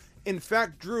all. In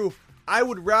fact, Drew, I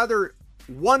would rather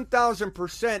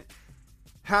 1,000%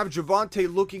 have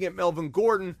Javonte looking at Melvin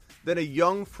Gordon than a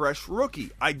young, fresh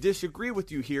rookie. I disagree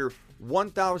with you here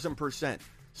 1,000%.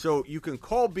 So you can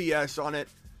call BS on it,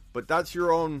 but that's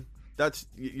your own.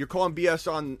 You're calling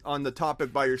BS on the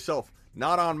topic by yourself,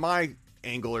 not on my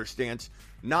angle or stance.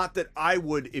 Not that I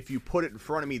would, if you put it in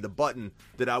front of me, the button,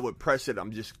 that I would press it.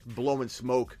 I'm just blowing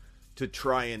smoke to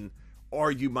try and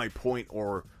argue my point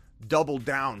or double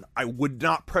down. I would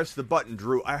not press the button,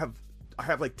 Drew. I have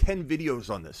like 10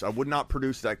 videos on this. I would not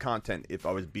produce that content if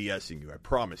I was BSing you. I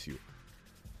promise you.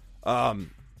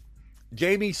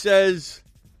 Jamie says,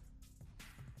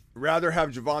 rather have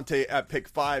Javonte at pick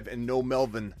 5 and no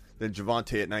Melvin than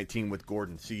Javonte at 19 with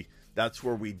Gordon. See, that's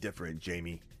where we differ,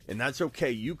 Jamie. And that's okay.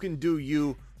 You can do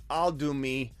you. I'll do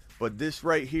me. But this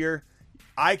right here,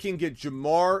 I can get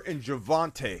Jamar and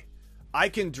Javonte. I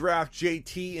can draft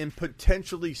JT and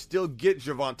potentially still get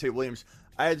Javonte Williams.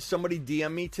 I had somebody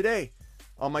DM me today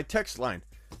on my text line.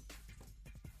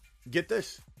 Get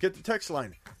this. Get the text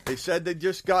line. They said they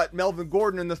just got Melvin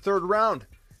Gordon in the 3rd round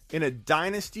in a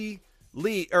dynasty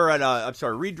league, or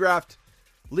redraft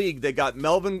league. They got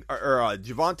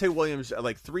Javonte Williams at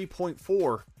like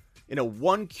 3.4 in a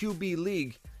 1 QB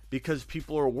league because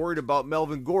people are worried about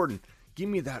Melvin Gordon. Give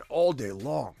me that all day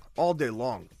long. All day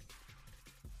long.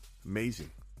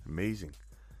 Amazing. Amazing.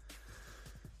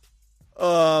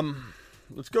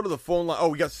 Let's go to the phone line. Oh,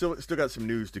 we got still got some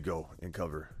news to go and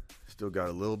cover. Still got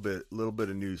a little bit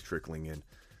of news trickling in.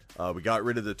 We got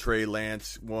rid of the Trey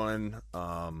Lance one.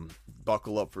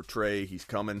 Buckle up for Trey. He's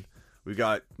coming. We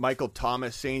got Michael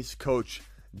Thomas, Saints coach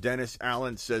Dennis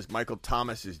Allen says Michael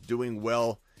Thomas is doing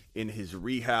well in his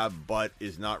rehab, but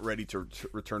is not ready to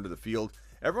return to the field.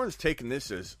 Everyone's taking this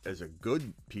as a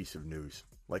good piece of news.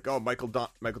 Like, oh, Michael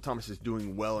Thomas is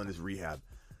doing well in his rehab.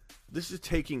 This is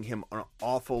taking him an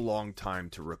awful long time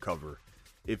to recover.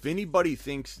 If anybody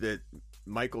thinks that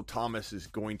Michael Thomas is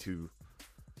going to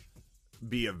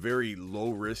be a very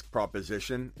low-risk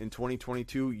proposition in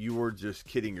 2022, you are just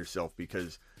kidding yourself,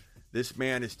 because this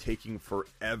man is taking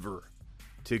forever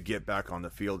to get back on the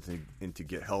field and to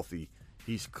get healthy.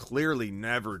 He's clearly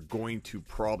never going to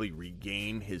probably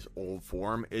regain his old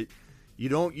form. You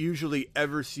don't usually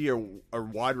ever see a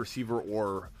wide receiver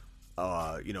or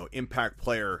impact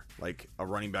player like a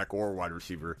running back or a wide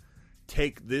receiver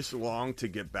take this long to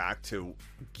get back to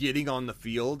getting on the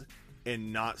field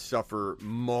and not suffer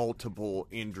multiple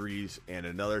injuries and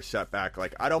another setback.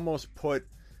 Like, I'd almost put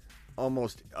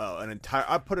an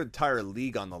entire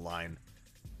league on the line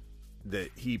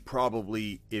that he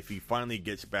probably, if he finally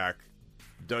gets back,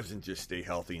 doesn't just stay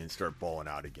healthy and start balling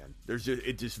out again. It's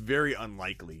just very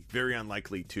unlikely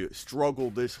to struggle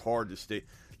this hard to stay.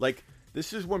 Like,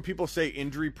 this is when people say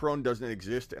injury prone doesn't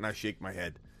exist, and I shake my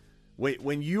head.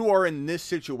 When you are in this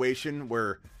situation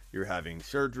where you're having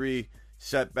surgery,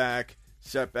 setback,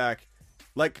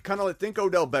 like, kind of like, think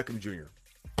Odell Beckham Jr.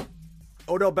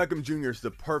 Odell Beckham Jr. is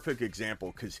the perfect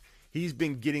example, because he's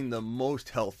been getting the most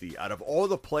healthy out of all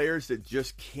the players that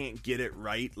just can't get it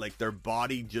right. Like, their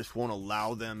body just won't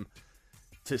allow them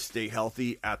to stay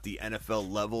healthy at the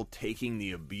NFL level, taking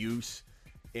the abuse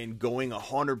and going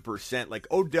 100%. Like,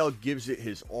 Odell gives it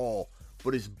his all,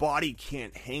 but his body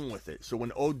can't hang with it. So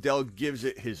when Odell gives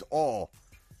it his all,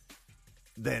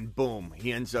 then boom,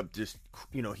 he ends up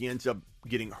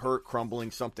getting hurt,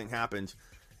 crumbling, something happens.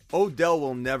 Odell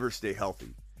will never stay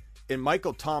healthy. And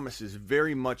Michael Thomas is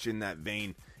very much in that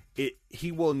vein.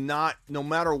 He will not, no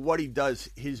matter what he does,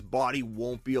 his body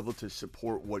won't be able to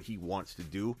support what he wants to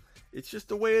do. It's just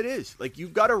the way it is. Like,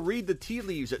 you've got to read the tea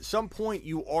leaves. At some point,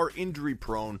 you are injury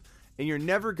prone, and you're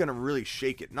never going to really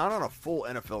shake it. Not on a full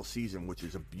NFL season, which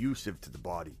is abusive to the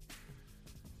body.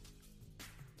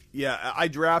 Yeah, I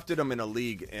drafted him in a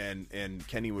league, and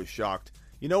Kenny was shocked.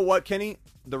 You know what, Kenny?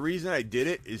 The reason I did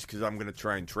it is because I'm going to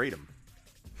try and trade him.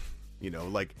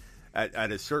 Like,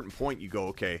 at a certain point, you go,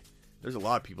 okay, there's a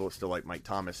lot of people that still like Mike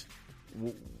Thomas.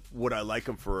 Would I like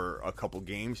him for a couple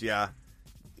games? Yeah.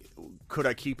 Could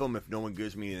I keep him if no one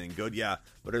gives me anything good? Yeah.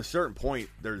 But at a certain point,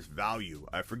 there's value.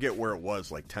 I forget where it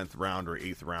was, like 10th round or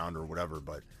 8th round or whatever,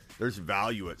 but there's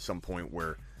value at some point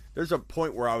where there's a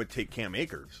point where I would take Cam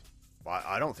Akers.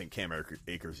 I don't think Cam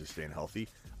Akers is staying healthy.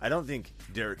 I don't think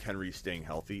Derrick Henry is staying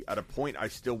healthy. At a point, I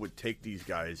still would take these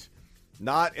guys.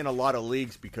 Not in a lot of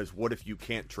leagues, because what if you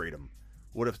can't trade him?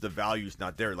 What if the value's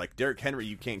not there? Like, Derrick Henry,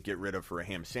 you can't get rid of for a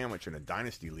ham sandwich in a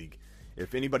dynasty league.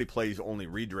 If anybody plays only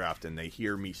redraft and they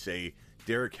hear me say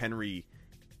Derrick Henry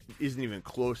isn't even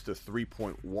close to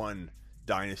 3.1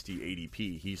 dynasty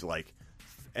ADP, he's like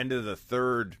end of the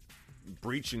third,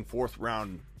 breaching fourth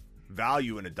round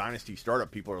value in a dynasty startup,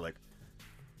 people are like,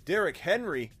 Derrick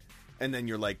Henry? And then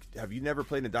you're like, have you never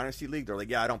played in a dynasty league? They're like,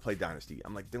 yeah, I don't play dynasty.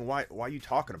 I'm like, then why are you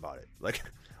talking about it? Like,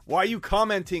 why are you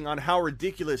commenting on how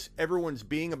ridiculous everyone's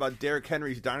being about Derrick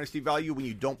Henry's dynasty value when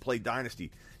you don't play dynasty?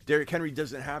 Derrick Henry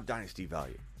doesn't have dynasty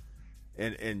value.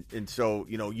 And so,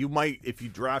 you might, if you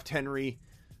draft Henry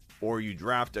or you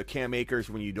draft a Cam Akers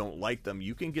when you don't like them,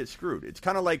 you can get screwed. It's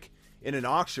kind of like in an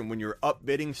auction when you're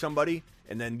upbidding somebody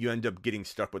and then you end up getting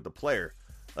stuck with the player.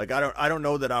 Like, I don't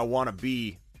know that I want to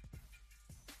be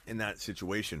in that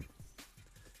situation.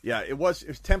 Yeah, it was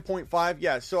 10.5.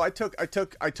 Yeah, so I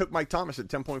took Mike Thomas at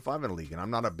 10.5 in a league, and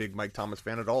I'm not a big Mike Thomas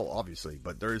fan at all, obviously,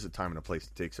 but there is a time and a place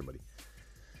to take somebody.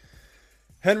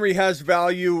 Henry has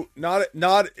value, not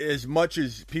as much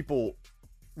as people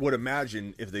would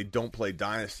imagine if they don't play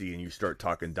dynasty and you start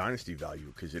talking dynasty value,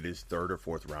 because it is third or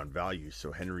fourth round value.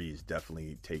 So Henry is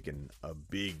definitely taken a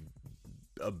big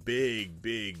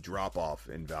drop off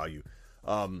in value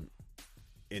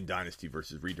in dynasty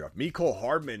versus redraft. Mecole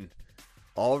Hardman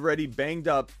already banged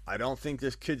up. I don't think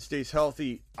this kid stays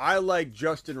healthy. I like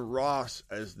Justin Ross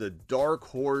as the dark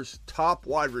horse top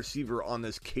wide receiver on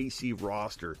this KC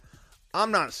roster.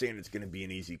 I'm not saying it's going to be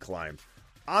an easy climb.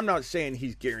 I'm not saying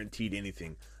he's guaranteed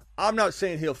anything. I'm not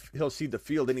saying he'll see the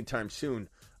field anytime soon.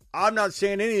 I'm not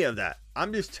saying any of that.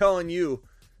 I'm just telling you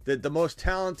that the most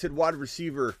talented wide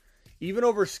receiver, even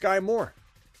over Sky Moore,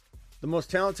 the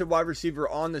most talented wide receiver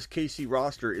on this KC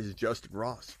roster is Justin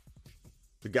Ross,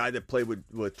 the guy that played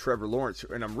with Trevor Lawrence.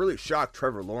 And I'm really shocked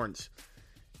Trevor Lawrence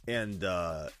and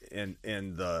the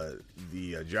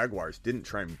Jaguars didn't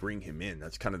try and bring him in.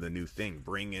 That's kind of the new thing.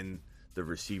 Bring in the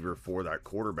receiver for that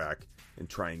quarterback and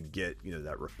try and get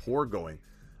that rapport going.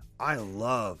 I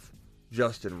love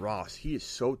Justin Ross. He is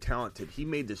so talented. He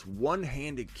made this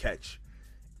one-handed catch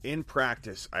in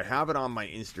practice. I have it on my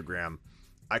Instagram.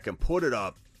 I can put it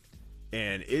up,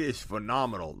 and it is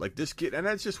phenomenal. Like this kid, and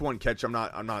that's just one catch. I'm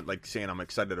not like saying I'm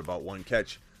excited about one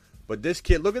catch, but this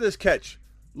kid, look at this catch.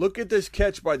 Look at this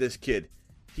catch by this kid.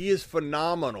 He is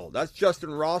phenomenal. That's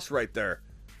Justin Ross right there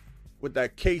with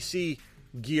that KC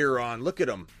gear on. Look at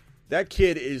him. That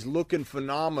kid is looking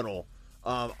phenomenal.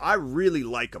 I really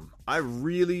like him. I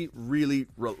really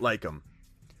like him.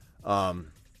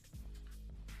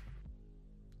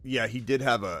 Yeah, he did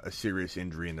have a serious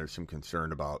injury, and there's some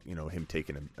concern about, him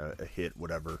taking a hit,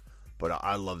 whatever. But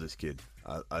I love this kid.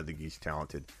 I think he's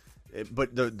talented.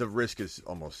 But the risk is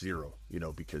almost zero,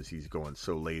 because he's going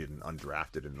so late and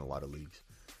undrafted in a lot of leagues.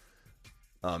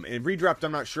 And redraft,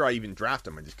 I'm not sure I even draft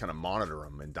him. I just kind of monitor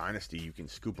him. In Dynasty, you can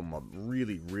scoop him up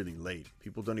really late.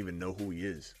 People don't even know who he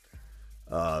is.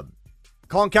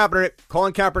 Colin Kaepernick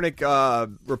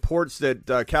reports that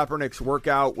Kaepernick's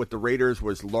workout with the Raiders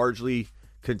was largely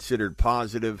considered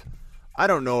positive. I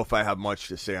don't know if I have much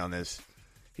to say on this.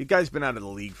 The guy's been out of the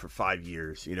league for 5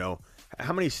 years.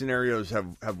 How many scenarios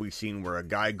have we seen where a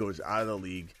guy goes out of the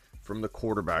league from the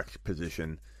quarterback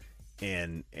position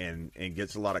and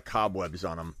gets a lot of cobwebs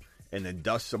on him, and then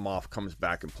dusts him off, comes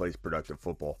back and plays productive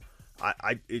football?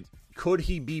 Could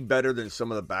he be better than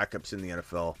some of the backups in the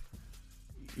NFL?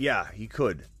 Yeah, he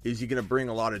could. Is he going to bring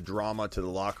a lot of drama to the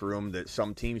locker room that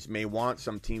some teams may want,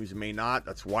 some teams may not?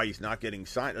 That's why he's not getting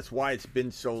signed. That's why it's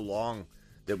been so long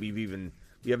that we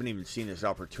haven't even seen this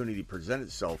opportunity present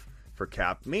itself for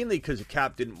Cap, mainly because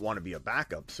Cap didn't want to be a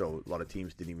backup, so a lot of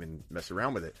teams didn't even mess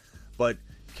around with it. But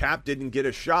Cap didn't get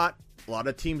a shot. A lot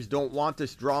of teams don't want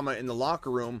this drama in the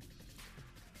locker room.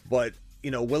 But,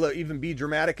 will it even be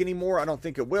dramatic anymore? I don't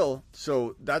think it will.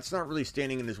 So that's not really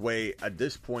standing in his way at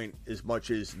this point as much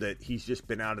as that he's just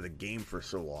been out of the game for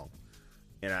so long.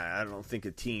 And I don't think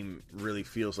a team really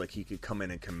feels like he could come in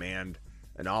and command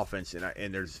an offense.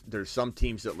 And there's some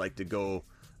teams that like to go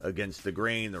against the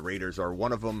grain. The Raiders are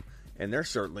one of them. And they're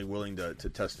certainly willing to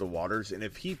test the waters. And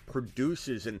if he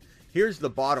produces, and here's the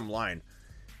bottom line,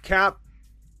 Cap,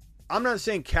 I'm not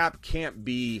saying Cap can't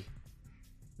be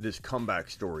this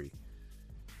comeback story.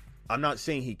 I'm not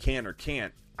saying he can or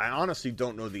can't. I honestly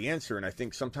don't know the answer, and I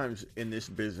think sometimes in this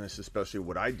business, especially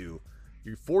what I do,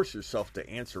 you force yourself to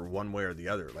answer one way or the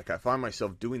other. Like I find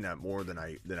myself doing that more than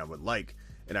I would like,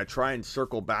 and I try and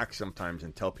circle back sometimes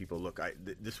and tell people, look,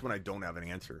 this one I don't have an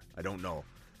answer. I don't know.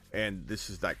 And this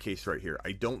is that case right here.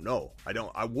 I don't know.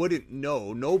 I wouldn't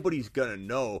know. Nobody's gonna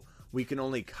know. We can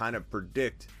only kind of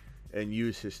predict and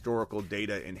use historical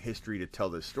data and history to tell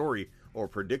this story or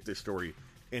predict the story.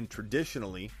 And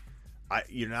traditionally,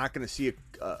 you're not going to see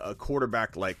a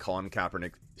quarterback like Colin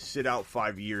Kaepernick sit out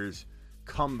 5 years,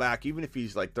 come back, even if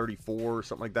he's like 34 or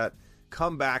something like that,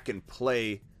 come back and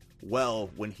play well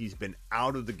when he's been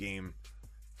out of the game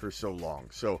for so long.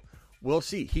 So we'll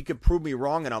see. He could prove me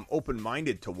wrong, and I'm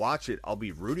open-minded to watch it. I'll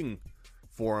be rooting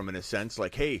for him in a sense,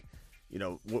 like, hey,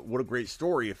 what a great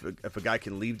story if a guy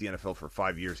can leave the NFL for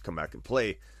 5 years, come back and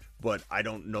play. But I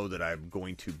don't know that I'm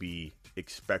going to be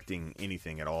expecting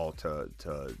anything at all to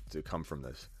come from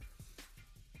this.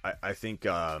 I think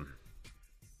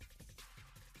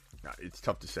it's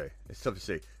tough to say. It's tough to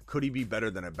say. Could he be better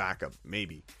than a backup?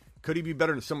 Maybe. Could he be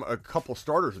better than a couple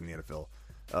starters in the NFL,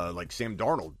 like Sam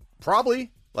Darnold?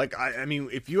 Probably. Like I mean,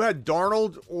 if you had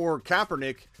Darnold or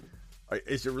Kaepernick,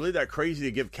 is it really that crazy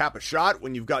to give Cap a shot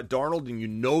when you've got Darnold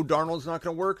and Darnold's not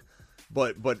going to work?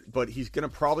 But he's going to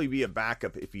probably be a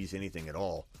backup if he's anything at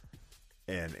all.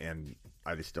 And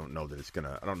I just don't know that it's going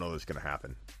to. I don't know that it's going to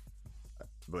happen.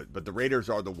 But the Raiders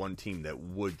are the one team that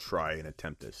would try and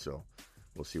attempt this. So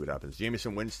we'll see what happens. Jameis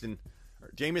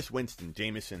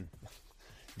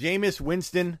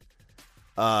Winston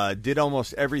did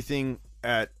almost everything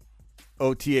at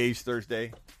OTAs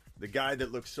Thursday. The guy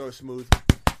that looks so smooth.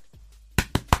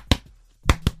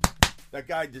 That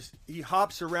guy he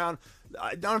hops around.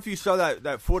 I don't know if you saw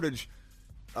that footage.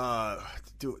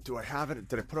 Do I have it?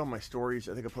 Did I put it on my stories?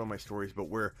 I think I put it on my stories. But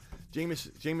where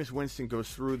Jameis Winston goes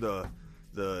through the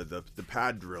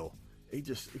pad drill.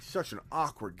 He's such an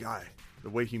awkward guy. The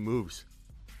way he moves.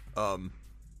 I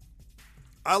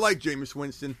like Jameis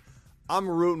Winston. I'm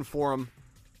rooting for him.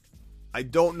 I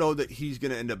don't know that he's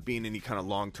going to end up being any kind of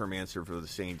long-term answer for the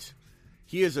Saints.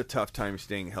 He has a tough time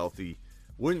staying healthy.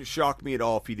 Wouldn't shock me at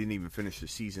all if he didn't even finish the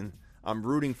season. I'm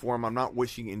rooting for him. I'm not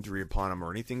wishing injury upon him or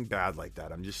anything bad like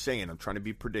that. I'm just saying, I'm trying to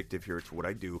be predictive here. It's what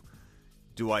I do.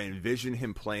 Do I envision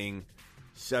him playing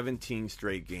 17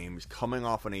 straight games, coming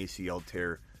off an ACL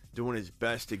tear, doing his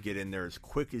best to get in there as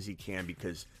quick as he can?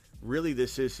 Because really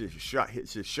this is his shot.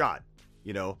 It's his shot,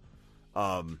 you know.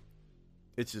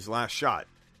 It's his last shot.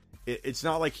 It's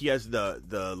not like he has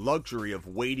the luxury of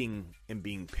waiting and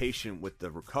being patient with the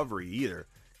recovery either,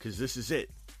 because this is it.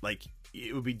 Like,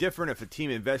 it would be different if a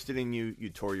team invested in you, you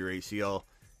tore your ACL,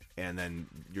 and then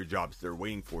your job's there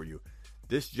waiting for you.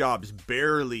 This job's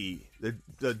barely,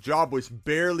 the job was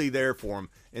barely there for him.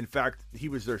 In fact, he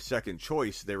was their second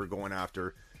choice. They were going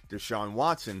after Deshaun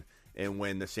Watson, and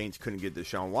when the Saints couldn't get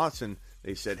Deshaun Watson,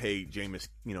 they said, hey, Jameis,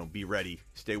 be ready,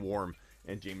 stay warm.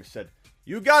 And Jameis said,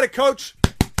 you got it, coach.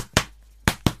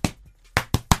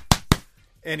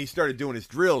 And he started doing his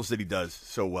drills that he does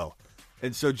so well.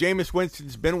 And so Jameis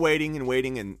Winston's been waiting,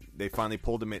 and they finally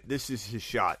pulled him in. This is his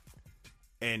shot.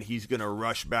 And he's going to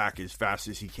rush back as fast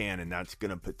as he can, and that's going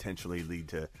to potentially lead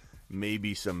to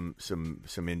maybe some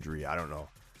injury. I don't know.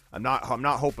 I'm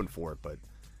not hoping for it, but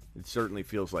it certainly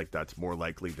feels like that's more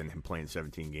likely than him playing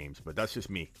 17 games. But that's just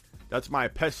me. That's my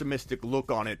pessimistic look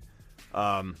on it.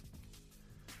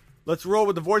 Let's roll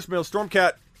with the voicemail.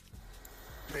 Stormcat.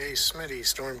 Hey, Smitty,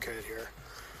 Stormcat here.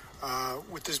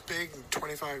 With this big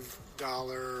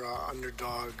 $25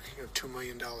 underdog, $2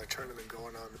 million tournament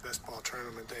going on, the best ball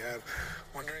tournament they have,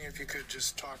 wondering if you could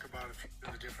just talk about a few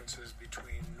of the differences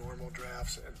between normal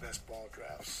drafts and best ball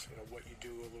drafts. What you do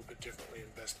a little bit differently in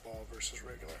best ball versus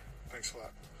regular. Thanks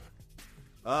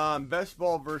a lot. Best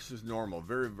ball versus normal.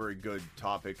 Very, very good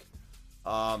topic.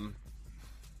 I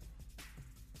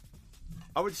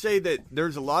would say that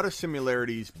there's a lot of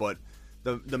similarities, but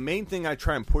the main thing I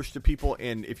try and push to people,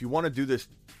 and if you want to do this,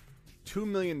 $2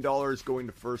 million going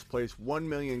to first place, $1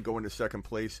 million going to second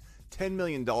place, $10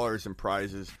 million in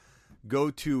prizes,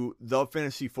 go to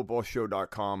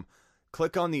thefantasyfootballshow.com,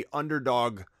 click on the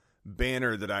underdog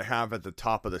banner that I have at the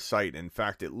top of the site. In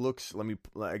fact, it looks,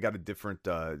 I got a different,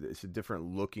 it's a different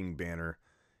looking banner.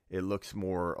 It looks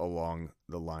more along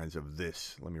the lines of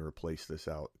this. Let me replace this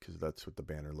out because that's what the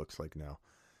banner looks like now.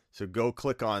 So go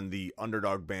click on the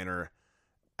underdog banner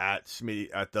at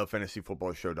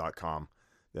thefantasyfootballshow.com.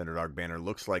 The underdog banner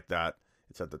looks like that.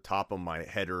 It's at the top of my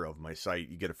header of my site.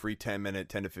 You get a free 10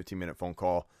 to 15 minute phone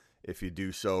call if you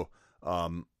do so.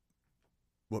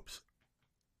 Whoops.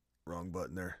 Wrong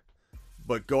button there.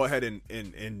 But go ahead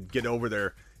and get over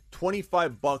there.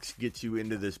 $25 gets you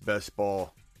into this best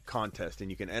ball contest,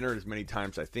 and you can enter as many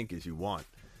times, I think, as you want.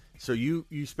 So you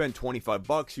spend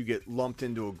 $25, you get lumped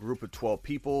into a group of 12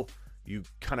 people. You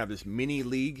kind of have this mini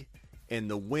league, and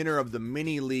the winner of the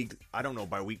mini league, I don't know,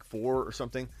 by week 4 or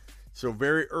something. So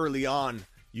very early on,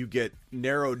 you get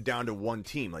narrowed down to one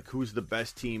team, like who's the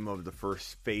best team of the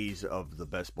first phase of the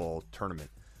best ball tournament.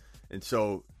 And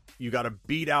so you got to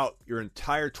beat out your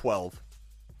entire 12,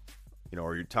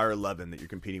 or your entire 11 that you're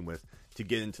competing with to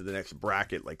get into the next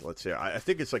bracket. Like, let's say, I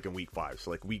think it's like in week 5.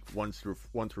 So like week 1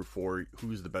 through 4,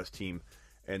 who's the best team,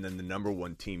 and then the number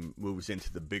 1 team moves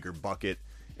into the bigger bucket.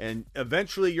 And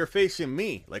eventually you're facing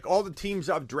me. Like, all the teams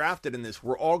I've drafted in this,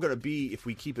 we're all going to be, if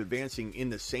we keep advancing, in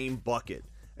the same bucket.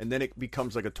 And then it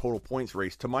becomes like a total points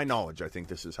race. To my knowledge, I think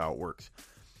this is how it works.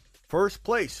 First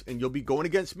place, and you'll be going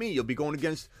against me. You'll be going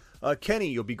against Kenny.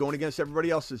 You'll be going against everybody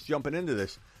else that's jumping into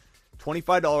this.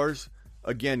 $25.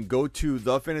 Again, go to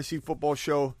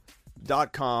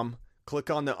thefantasyfootballshow.com. Click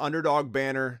on the underdog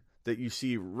banner that you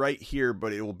see right here,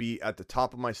 but it will be at the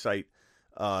top of my site.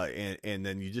 And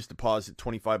then you just deposit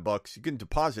 $25. You can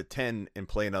deposit 10 and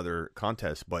play another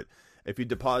contest, but if you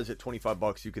deposit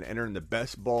 $25, you can enter in the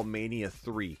Best Ball Mania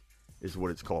 3 is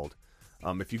what it's called.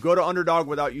 If you go to Underdog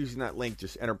without using that link,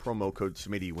 just enter promo code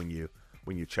Smitty when you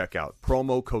check out.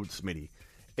 Promo code Smitty.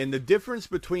 And the difference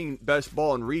between Best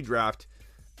Ball and Redraft,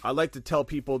 I like to tell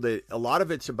people that a lot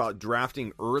of it's about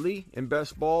drafting early in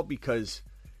Best Ball because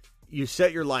you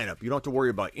set your lineup. You don't have to worry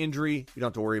about injury. You don't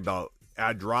have to worry about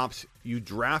add drops. You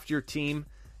draft your team,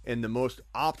 and the most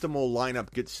optimal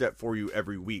lineup gets set for you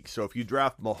every week. So if you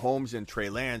draft Mahomes and Trey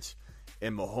Lance,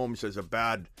 and Mahomes has a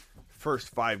bad first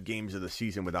 5 games of the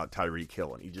season without Tyreek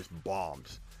Hill, and he just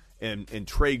bombs, and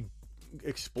Trey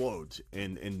explodes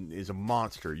and is a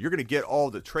monster, you're going to get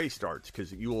all the Trey starts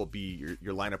because you will be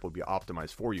your lineup will be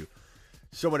optimized for you.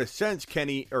 So in a sense,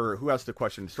 Kenny, or who asked the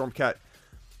question, Stormcat,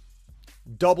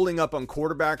 doubling up on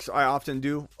quarterbacks, I often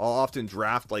do. I'll often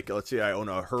draft, like, let's say I own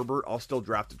a Herbert, I'll still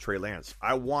draft a Trey Lance.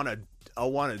 I want a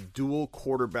dual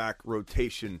quarterback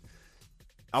rotation.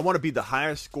 I want to be the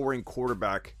highest scoring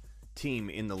quarterback team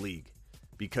in the league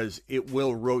because it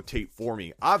will rotate for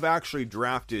me. I've actually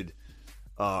drafted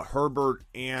Herbert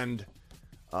and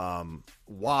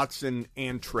Watson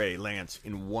and Trey Lance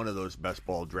in one of those best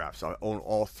ball drafts. I own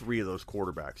all 3 of those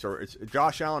quarterbacks, or it's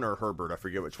Josh Allen or Herbert, I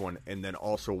forget which one, and then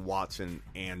also Watson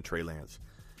and Trey Lance.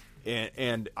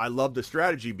 And I love the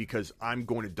strategy because I'm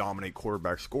going to dominate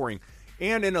quarterback scoring.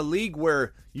 And in a league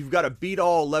where you've got to beat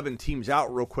all 11 teams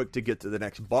out real quick to get to the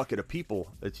next bucket of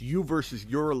people, it's you versus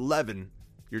your 11,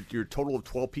 your total of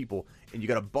 12 people, and you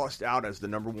got to bust out as the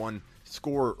number one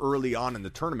scorer early on in the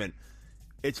tournament.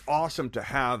 It's awesome to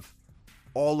have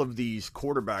all of these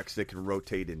quarterbacks that can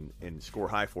rotate and score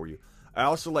high for you. I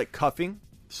also like cuffing,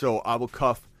 so I will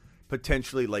cuff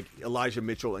potentially like Elijah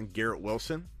Mitchell and Garrett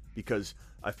Wilson because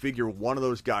I figure one of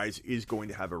those guys is going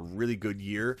to have a really good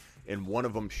year, and one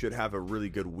of them should have a really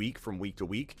good week from week to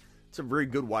week. It's a very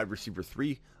good wide receiver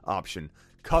 3 option.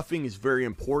 Cuffing is very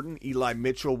important. Eli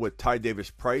Mitchell with Ty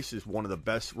Davis-Price is one of the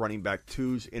best running back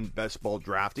 2s in best ball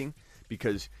drafting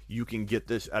because you can get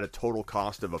this at a total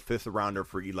cost of a 5th rounder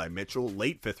for Eli Mitchell,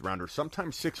 late 5th rounder,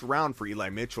 sometimes 6th round for Eli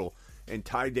Mitchell, and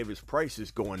Ty Davis-Price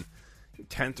is going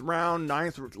 10th round,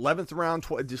 9th, 11th round.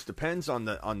 It just depends on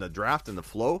the draft and the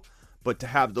flow. But to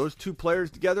have those two players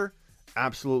together,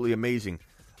 absolutely amazing.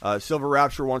 Silver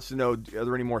Rapture wants to know, are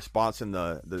there any more spots in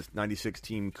the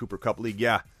 96-team Cooper Cup League?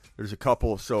 Yeah, there's a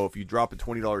couple. So if you drop a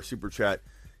 $20 super chat,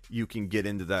 you can get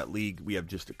into that league. We have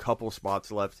just a couple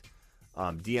spots left.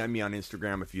 DM me on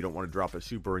Instagram if you don't want to drop a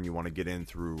super and you want to get in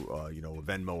through a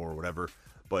Venmo or whatever.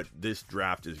 But this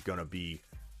draft is going to be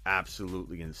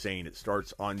absolutely insane. It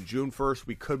starts on June 1st.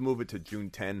 We could move it to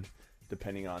June 10,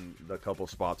 depending on the couple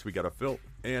spots we got to fill.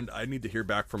 And I need to hear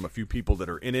back from a few people that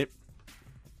are in it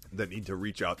that need to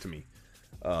reach out to me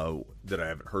that I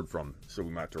haven't heard from. So we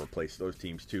might have to replace those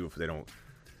teams too if they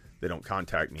don't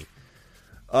contact me.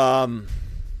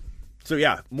 So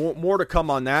yeah, more to come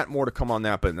on that. But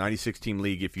 96-team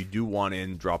league, if you do want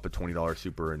in, drop a $20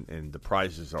 super, and the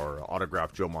prizes are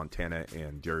autographed Joe Montana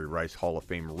and Jerry Rice Hall of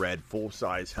Fame red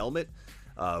full-size helmet.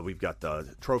 We've got the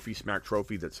Smack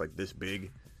Trophy that's like this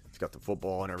big. It's got the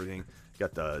football and everything.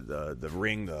 Got the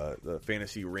ring, the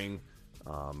fantasy ring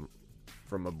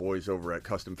from my boys over at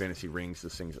Custom Fantasy Rings.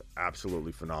 This thing's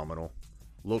absolutely phenomenal.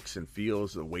 Looks and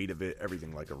feels, the weight of it,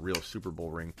 everything like a real Super Bowl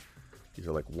ring. These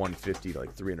are like $150 to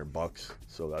like $300,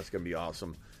 so that's gonna be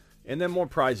awesome. And then more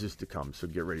prizes to come, so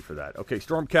get ready for that. Okay,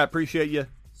 Stormcat, appreciate you.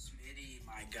 Smitty,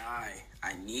 my guy,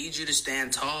 I need you to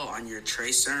stand tall on your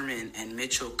Trey Sermon and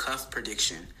Mitchell Cuff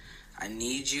prediction. I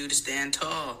need you to stand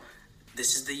tall.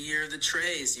 This is the year of the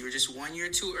Treys. You were just 1 year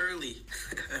too early.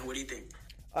 What do you think?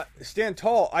 Stand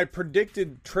tall. I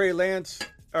predicted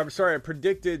I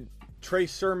predicted Trey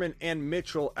Sermon and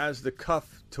Mitchell as the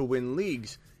cuff to win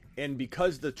leagues. And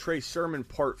because the Trey Sermon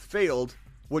part failed,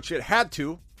 which it had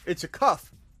to, it's a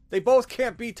cuff. They both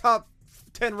can't be top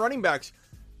 10 running backs.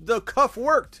 The cuff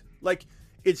worked. Like,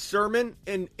 it's Sermon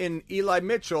and Eli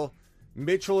Mitchell.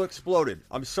 Mitchell exploded.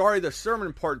 I'm sorry the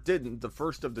Sermon part didn't, the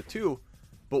first of the two.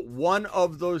 But one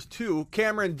of those two,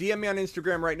 Cameron, DM me on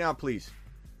Instagram right now, please.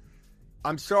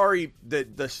 I'm sorry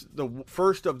that the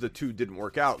first of the two didn't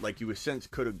work out. Like, you since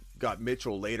could have got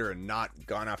Mitchell later and not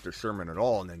gone after Sermon at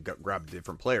all and then grabbed a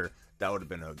different player. That would have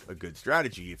been a good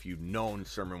strategy if you'd known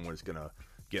Sermon was going to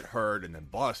get hurt and then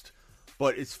bust.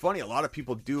 But it's funny, a lot of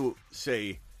people do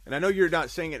say, and I know you're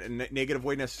not saying it in a negative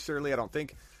way necessarily, I don't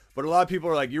think, but a lot of people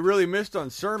are like, you really missed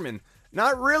on Sermon.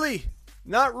 Not really.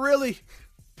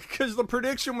 Because the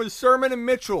prediction was Sermon and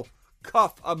Mitchell.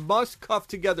 A must cuff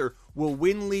together will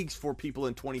win leagues for people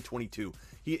in 2022.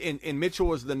 And Mitchell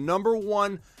was the number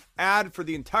one ad for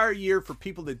the entire year for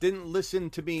people that didn't listen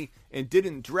to me and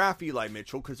didn't draft Eli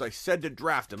Mitchell because I said to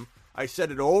draft him. I said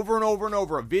it over and over and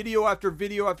over, video after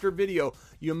video after video.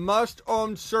 You must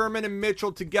own Sermon and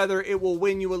Mitchell together. It will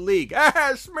win you a league.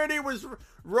 Smitty was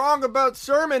wrong about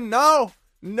Sermon. No.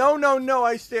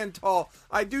 I stand tall.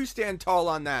 I do stand tall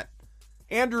on that.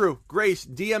 Andrew, Grace,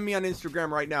 DM me on Instagram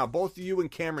right now. Both of you and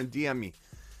Cameron, DM me.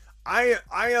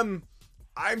 I'm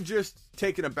just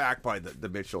taken aback by the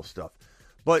Mitchell stuff.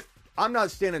 But I'm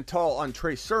not standing tall on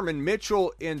Trey Sermon.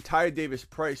 Mitchell and Ty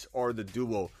Davis-Price are the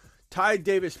duo. Ty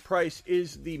Davis-Price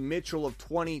is the Mitchell of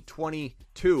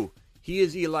 2022. He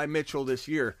is Eli Mitchell this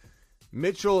year.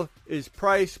 Mitchell is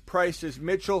Price. Price is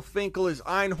Mitchell. Finkel is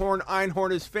Einhorn.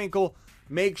 Einhorn is Finkel.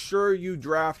 Make sure you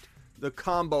draft the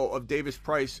combo of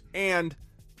Davis-Price and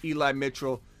Eli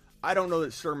Mitchell. I don't know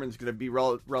that Sermon's going to be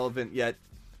relevant yet,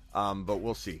 but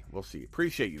we'll see.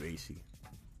 Appreciate you, AC.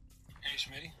 Hey,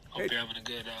 Schmitty. Hope you're having a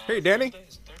good Hey, Danny.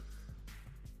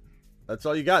 That's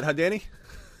all you got, huh, Danny?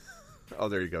 Oh,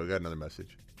 there you go. Got another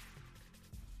message.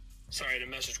 Sorry, the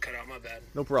message cut out. My bad.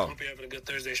 No problem. Hope you're having a good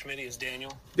Thursday, Schmitty. It's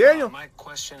Daniel. My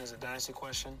question is a dynasty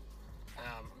question.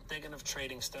 I'm thinking of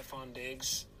trading Stephon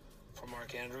Diggs for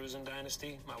Mark Andrews in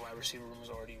Dynasty. My wide receiver room is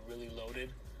already really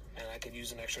loaded, and I could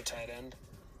use an extra tight end.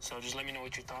 So just let me know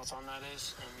what your thoughts on that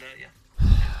is. And,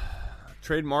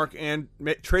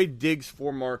 Trade Diggs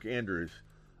for Mark Andrews.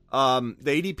 The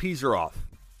ADPs are off.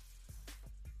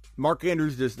 Mark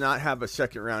Andrews does not have a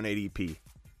second-round ADP.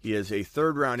 He has a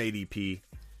third-round ADP,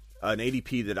 an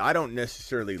ADP that I don't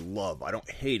necessarily love. I don't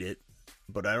hate it,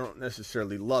 but I don't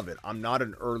necessarily love it. I'm not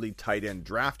an early tight end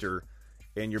drafter,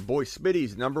 and your boy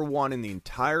Smitty's number one in the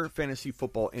entire fantasy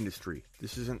football industry.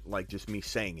 This isn't like just me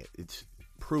saying it. It's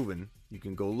proven. You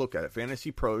can go look at it.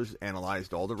 Fantasy Pros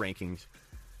analyzed all the rankings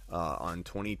on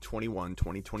 2021,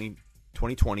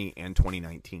 2020, and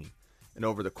 2019. And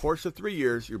over the course of 3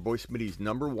 years, your boy Smitty's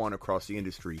number one across the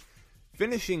industry,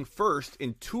 finishing first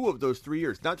in 2 of those 3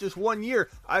 years. Not just 1 year.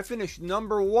 I finished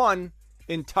number one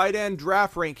in tight end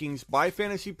draft rankings by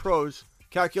Fantasy Pros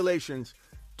calculations.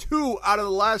 2 out of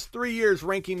the last 3 years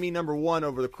ranking me number one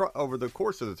over the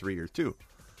course of the 3 years, too.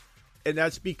 And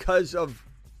that's because of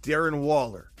Darren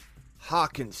Waller,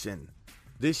 Hawkinson.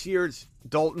 This year's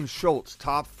Dalton Schultz,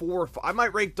 top 4. I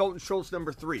might rank Dalton Schultz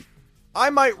number 3. I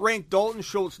might rank Dalton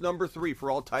Schultz number 3 for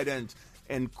all tight ends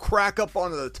and crack up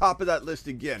onto the top of that list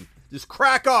again. Just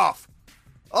crack off.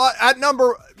 At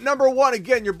number 1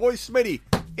 again, your boy Smitty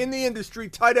in the industry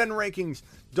tight end rankings.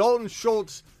 Dalton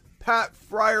Schultz, Pat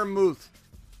Freiermuth,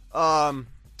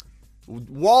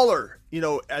 Waller,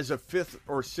 as a 5th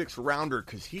or 6th rounder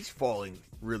because he's falling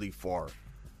really far.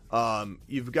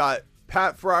 You've got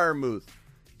Pat Freiermuth,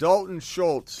 Dalton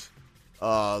Schultz.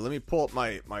 Let me pull up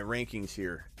my rankings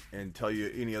here and tell you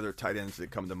any other tight ends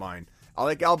that come to mind. I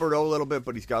like Alberto a little bit,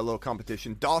 but he's got a little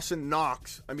competition. Dawson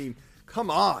Knox. I mean, come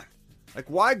on. Like,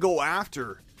 why go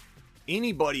after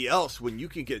anybody else when you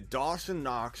can get Dawson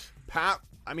Knox, Pat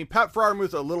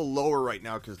Freiermuth a little lower right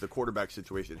now because of the quarterback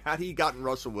situation. Had he gotten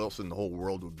Russell Wilson, the whole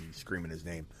world would be screaming his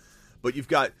name. But you've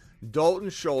got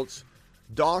Dalton Schultz,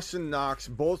 Dawson Knox,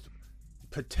 both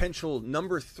potential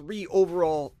number 3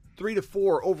 to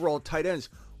 4 overall tight ends.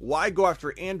 Why go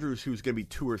after Andrews, who's going to be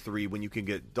 2 or 3, when you can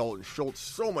get Dalton Schultz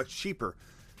so much cheaper?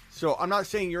 So I'm not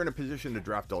saying you're in a position to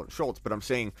draft Dalton Schultz, but I'm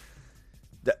saying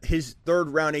that his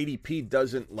 3rd round ADP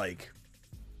doesn't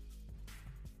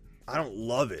I don't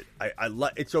love it.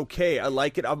 It's okay. I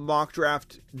like it. I mock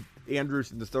draft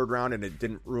Andrews in the 3rd round, and it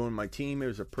didn't ruin my team. It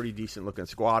was a pretty decent looking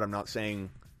squad. I'm not saying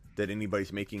that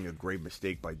anybody's making a grave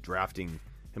mistake by drafting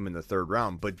him in the 3rd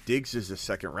round, but Diggs is a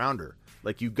 2nd rounder.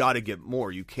 Like, you got to get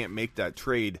more. You can't make that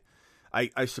trade.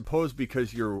 I suppose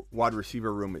because your wide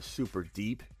receiver room is super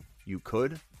deep, you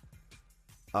could.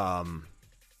 And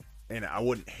I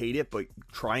wouldn't hate it, but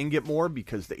try and get more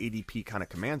because the ADP kind of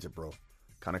commands it, bro.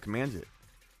 Kind of commands it.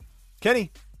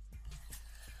 Kenny.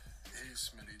 Hey,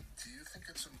 Smitty, do you think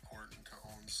it's important to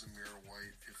own Zamir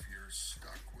White if you're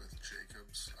stuck with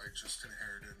Jacobs? I just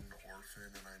inherited an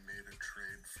orphan and I made a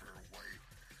trade for White.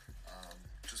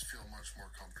 Just feel much more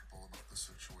comfortable about the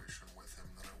situation with him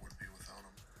than I would be without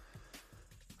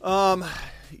him.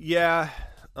 Yeah.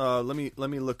 Let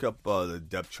me look up the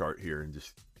depth chart here and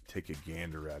just take a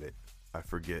gander at it. I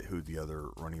forget who the other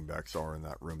running backs are in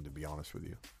that room, to be honest with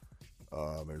you.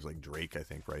 There's like Drake, I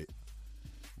think, right?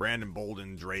 Brandon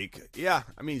Bolden, Drake. Yeah,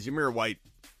 I mean, Zamir White,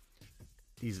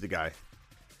 he's the guy.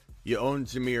 You own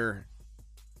Zamir,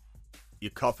 you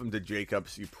cuff him to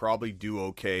Jacobs, you probably do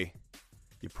okay.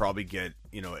 You probably get,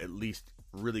 at least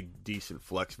really decent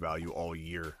flex value all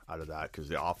year out of that because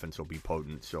the offense will be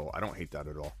potent. So I don't hate that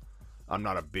at all. I'm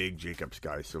not a big Jacobs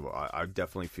guy, so I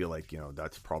definitely feel like,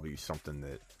 that's probably something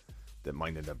that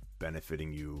might end up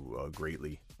benefiting you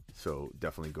greatly. So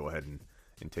definitely go ahead and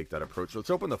take that approach.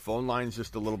 Let's open the phone lines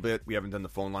just a little bit. We haven't done the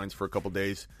phone lines for a couple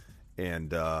days.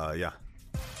 And, yeah.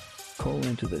 Call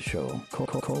into the show.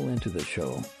 Call into the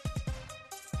show.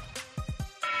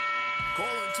 Call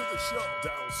into the show.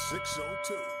 Dial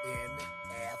 602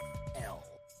 NFL.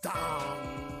 Dong.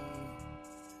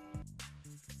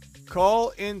 Call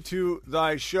into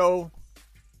thy show.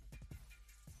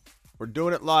 We're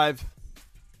doing it live.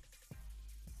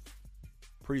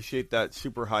 Appreciate that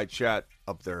super high chat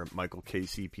up there, Michael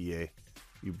KCPA.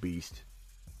 You beast.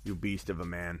 You beast of a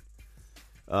man.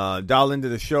 Dial into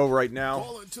the show right now.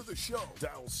 Call into the show.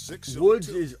 Dial 602 Woods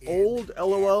is old,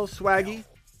 LOL, Swaggy.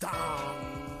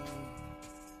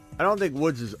 I don't think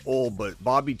Woods is old, but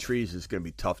Bobby Trees is going to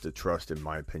be tough to trust, in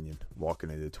my opinion, walking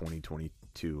into 2022.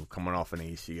 Coming off an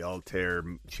ACL tear,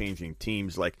 changing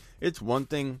teams. Like, it's one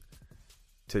thing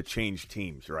to change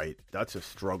teams, right? That's a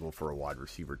struggle for a wide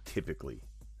receiver, typically.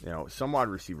 Some wide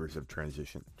receivers have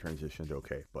transitioned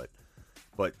okay, but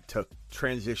to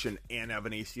transition and have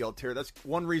an ACL tear, that's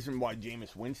one reason why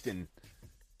Jameis Winston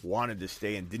wanted to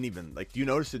stay and didn't even, do you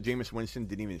notice that Jameis Winston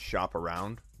didn't even shop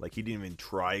around? Like, he didn't even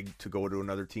try to go to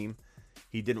another team.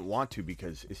 He didn't want to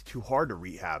because it's too hard to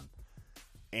rehab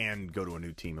and go to a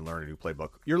new team and learn a new playbook.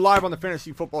 You're live on the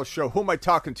Fantasy Football Show. Who am I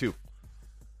talking to?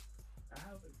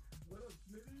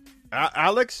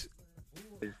 Alex?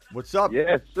 What's up?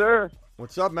 Yes, sir.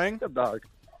 What's up, man? What's up, dog?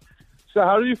 So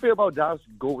how do you feel about Dallas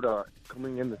Goedert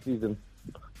coming in the season?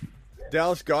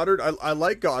 Dallas Goedert, I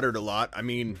like Goddard a lot. I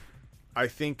mean, I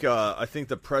think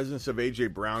the presence of A.J.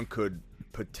 Brown could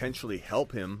potentially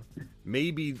help him.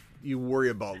 Maybe you worry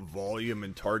about volume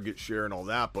and target share and all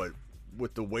that, but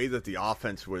with the way that the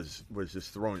offense was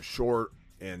just thrown short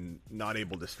and not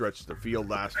able to stretch the field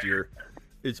last year,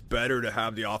 it's better to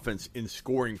have the offense in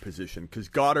scoring position because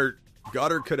Goddard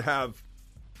could have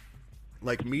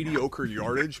like mediocre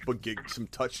yardage but get some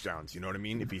touchdowns. You know what I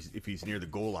mean? If he's near the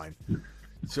goal line.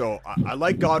 So I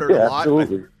like Goddard a lot.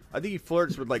 Absolutely. I think he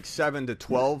flirts with like 7 to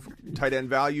 12 tight end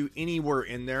value anywhere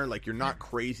in there. Like you're not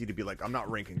crazy to be like, I'm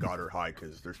not ranking Goddard high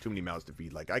because there's too many mouths to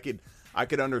feed. Like I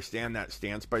could understand that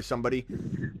stance by somebody,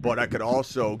 but I could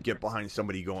also get behind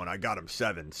somebody going, I got him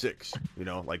 7, 6. You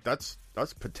know, like that's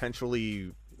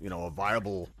potentially, you know, a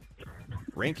viable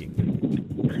ranking.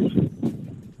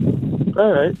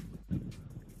 All right.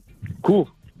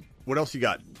 Cool. What else you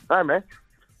got? All right, man.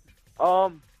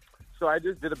 So I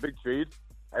just did a big trade.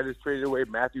 I just traded away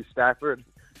Matthew Stafford,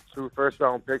 2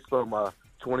 first-round picks from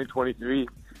 2023,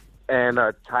 and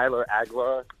Tyler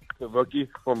Aguilar, the rookie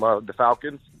from the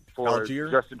Falcons, for Algier?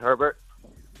 Justin Herbert.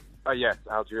 Yes,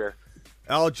 Algier.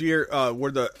 Algier,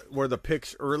 were the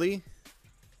picks early?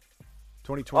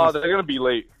 2020. Oh, they're gonna be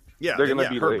late. Yeah, they're gonna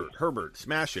be Herbert, late. Herbert,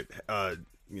 smash it.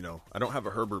 You know, I don't have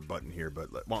a Herbert button here, but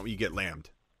why don't you get lambed?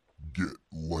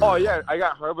 Oh yeah, I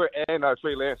got Herbert and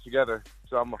Trey Lance together,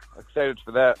 so I'm excited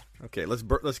for that. Okay, let's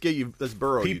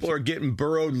burrow. People are getting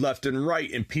burrowed left and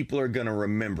right, and people are going to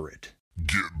remember it.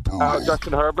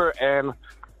 Justin Herbert, and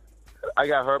I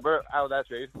got Herbert out of that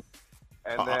trade.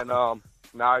 And then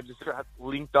now I just got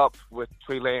linked up with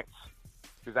Trey Lance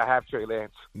because I have Trey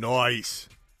Lance. Nice.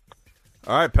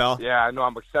 All right, pal. Yeah, I know.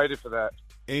 I'm excited for that.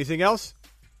 Anything else?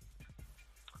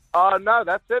 No,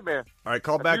 that's it, man. All right,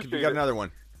 call back if you got another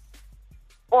one.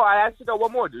 Oh, I actually got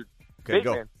one more, dude. Okay,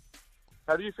 Bateman. go.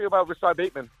 How do you feel about Rashad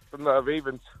Bateman from the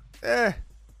Ravens?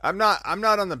 I'm not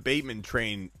on the Bateman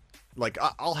train. Like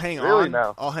I'll hang Really on.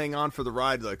 now? I'll hang on for the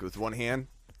ride like with one hand.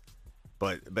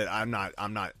 But I'm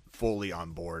not fully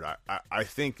on board. I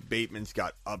think Bateman's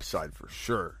got upside for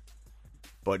sure.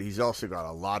 But he's also got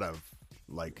a lot of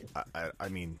like I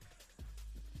mean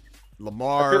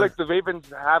Lamar. I feel like the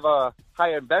Ravens have a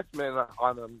high investment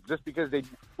on him just because they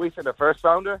wasted a first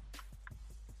rounder.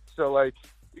 So like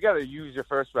you got to use your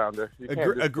first rounder. You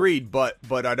can't just- Agreed, but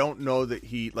I don't know that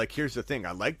he like. Here's the thing: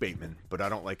 I like Bateman, but I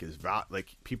don't like his like.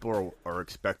 People are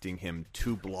expecting him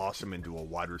to blossom into a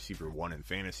wide receiver 1 in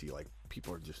fantasy. Like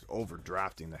people are just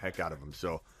overdrafting the heck out of him,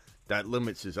 so that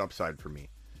limits his upside for me.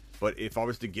 But if I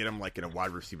was to get him like in a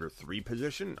wide receiver 3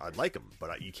 position, I'd like him.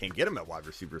 But you can't get him at wide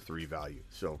receiver 3 value,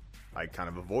 so I kind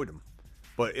of avoid him.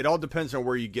 But it all depends on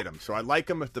where you get him. So I like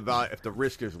him if the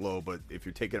risk is low, but if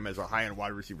you're taking him as a high-end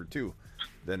wide receiver 2,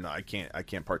 then I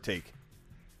can't partake.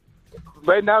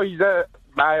 Right now he's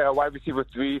my wide receiver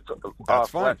 3. That's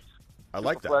fine. Flex. I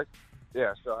like that. Flex.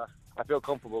 Yeah, so I feel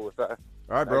comfortable with that. All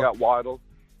right, bro. I got Waddle.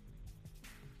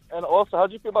 And also, how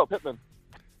do you feel about Pittman?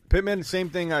 Pittman, same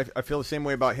thing. I feel the same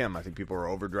way about him. I think people are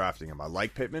overdrafting him. I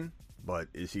like Pittman, but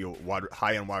is he a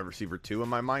high-end wide receiver 2 in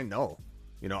my mind? No.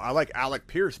 You know, I like Alec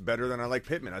Pierce better than I like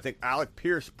Pittman. I think Alec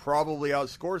Pierce probably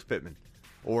outscores Pittman,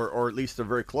 or at least they're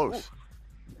very close.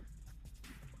 Ooh.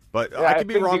 But Yeah, I could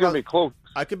be think wrong. they're gonna be close.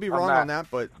 I could be wrong on that,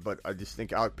 but I just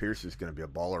think Alec Pierce is going to be a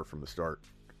baller from the start.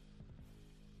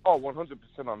 Oh,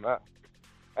 100% on that.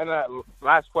 And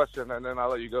last question, and then I'll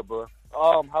let you go, bro.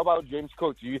 How about James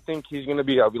Cook? Do you think he's going to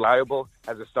be reliable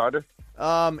as a starter?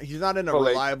 He's not in a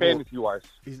Like, reliable. fantasy-wise.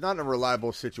 He's not in a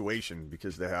reliable situation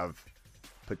because they have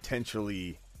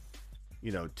potentially,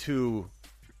 you know, two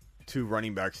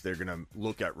running backs they're going to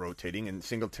look at rotating, and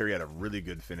Singletary had a really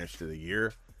good finish to the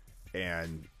year,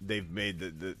 and they've made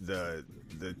the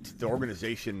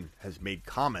organization has made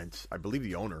comments. I believe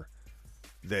the owner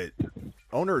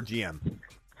or GM,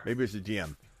 maybe it's the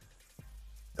GM,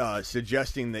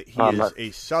 suggesting that he is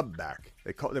a sub back.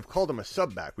 They've called him a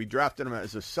sub back. We drafted him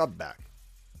as a sub back.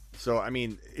 So I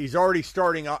mean, he's already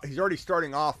starting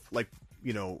off like,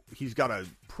 you know, he's got to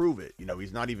prove it. You know,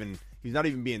 he's not even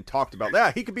being talked about.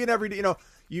 Yeah, he could be an everyday. You know,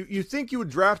 you think you would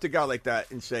draft a guy like that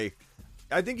and say,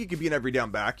 I think he could be an every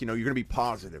down back. You know, you're going to be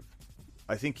positive.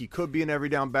 I think he could be an every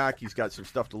down back. He's got some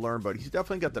stuff to learn, but he's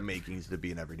definitely got the makings to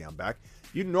be an every down back.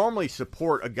 You normally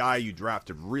support a guy you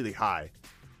drafted really high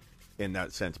in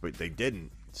that sense, but they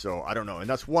didn't. So I don't know. And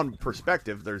that's one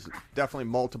perspective. There's definitely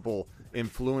multiple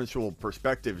influential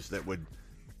perspectives that would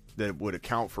that would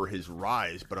account for his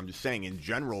rise. But I'm just saying, in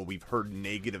general, we've heard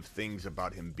negative things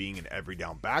about him being an every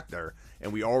down back there,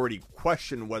 and we already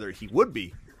question whether he would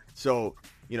be. So,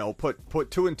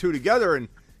 put 2 and 2 together, and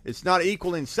it's not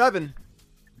equaling 7.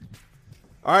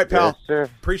 All right, pal. Yes, sir.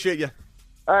 Appreciate you.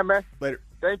 All right, man. Later.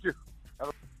 Thank you.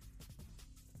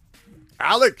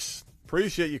 Alex,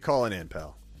 appreciate you calling in,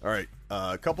 pal. All right.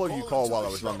 A couple of you called while I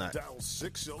was on that.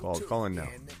 Call in now.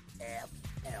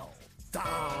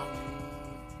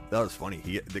 That was funny.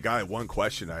 The guy had one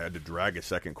question. I had to drag a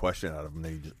second question out of him.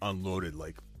 Then he just unloaded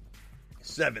like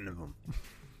 7 of them.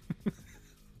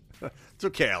 It's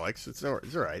okay, Alex. It's all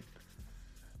right.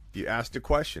 You asked a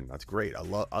question. That's great. I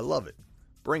love it.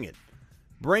 Bring it.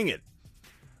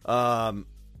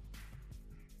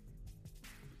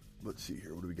 Let's see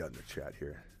here. What do we got in the chat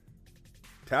here?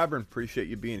 Tavern, appreciate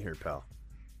you being here, pal.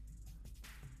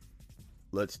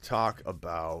 Let's talk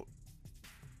about...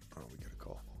 Oh, we got a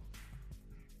call.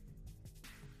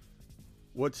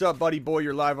 What's up, buddy boy?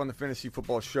 You're live on the Fantasy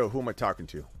Football Show. Who am I talking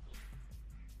to?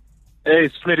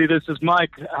 Hey, Smitty, this is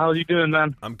Mike. How you doing,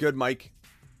 man? I'm good, Mike.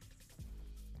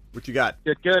 What you got?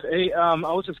 Good. Hey, I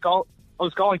was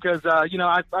calling because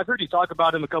I've heard you talk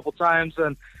about him a couple times,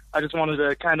 and I just wanted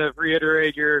to kind of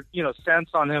reiterate your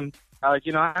stance on him.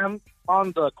 I'm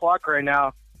on the clock right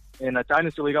now in a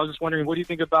dynasty league. I was just wondering, what do you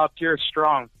think about Pierre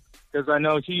Strong? Because I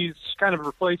know he's kind of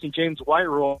replacing James White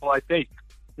role. I think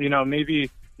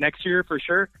maybe next year for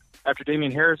sure, after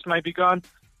Damian Harris might be gone.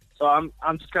 So I'm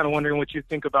just kind of wondering what you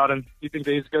think about him. You think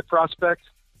that he's a good prospect?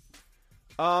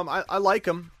 I like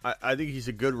him. I think he's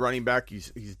a good running back.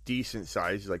 He's decent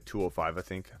size. He's like 205, I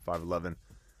think, 5'11".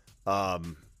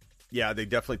 Yeah, they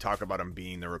definitely talk about him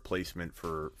being the replacement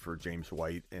for James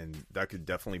White, and that could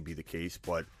definitely be the case.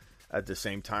 But at the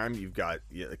same time, you've got,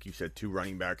 like you said, 2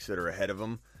 running backs that are ahead of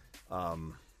him.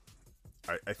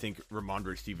 I think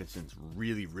Ramondre Stevenson's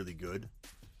really, really good.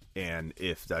 And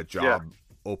if that job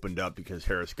opened up because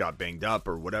Harris got banged up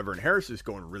or whatever, and Harris is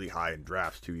going really high in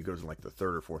drafts too. He goes in like the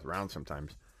 3rd or 4th round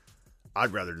sometimes.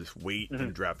 I'd rather just wait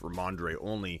and draft Ramondre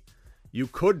only. You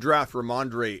could draft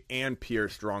Ramondre and Pierre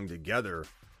Strong together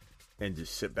and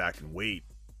just sit back and wait,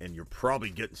 and you're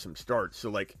probably getting some starts. So,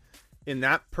 like, in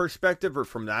that perspective or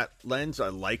from that lens, I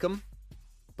like him,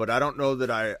 but I don't know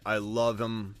that I love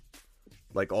him,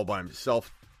 like, all by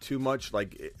himself too much.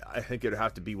 Like, I think it'd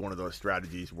have to be one of those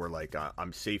strategies where, like,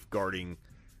 I'm safeguarding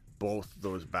both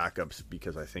those backups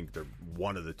because I think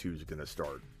one of the two is going to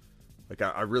start. Like,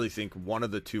 I really think one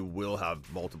of the two will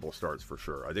have multiple starts for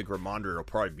sure. I think Ramondre will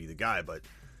probably be the guy, but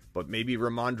maybe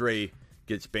Ramondre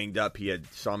gets banged up. He had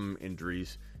some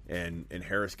injuries, and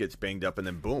Harris gets banged up, and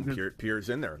then boom, Pierre's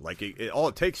in there. Like, all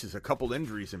it takes is a couple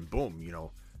injuries, and boom,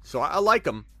 So I like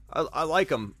him. I like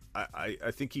him. I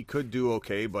think he could do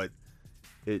okay, but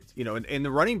it's and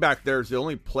the running back there is the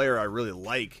only player I really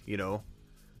like.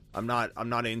 I'm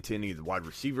not into any of the wide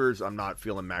receivers. I'm not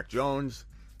feeling Mac Jones.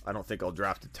 I don't think I'll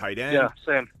draft a tight end. Yeah,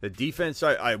 same. The defense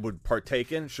I would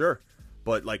partake in, sure.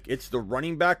 But, like, it's the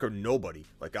running back or nobody.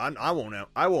 Like, I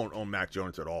won't own Mac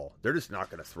Jones at all. They're just not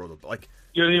going to throw the – like.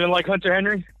 You don't even like Hunter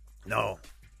Henry? No,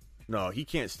 he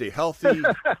can't stay healthy.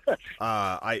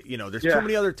 There's too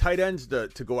many other tight ends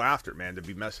to go after, man, to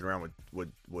be messing around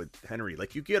with Henry.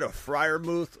 Like, you get a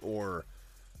Freiermuth or,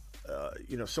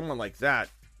 someone like that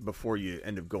before you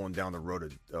end up going down the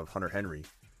road of Hunter Henry.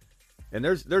 And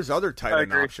there's other tight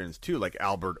end options, too, like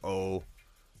Albert O.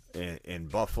 in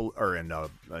Buffalo or in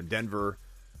Denver.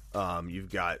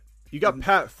 You've got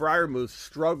Pat Freiermuth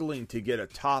struggling to get a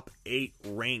top 8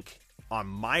 rank on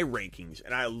my rankings,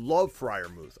 and I love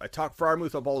Freiermuth. I talk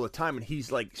Freiermuth up all the time, and he's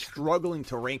like struggling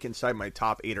to rank inside my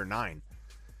top 8 or 9.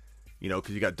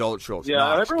 Because you got Dalton Schultz,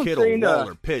 Knox, Kittle,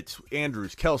 Waller, Pitts,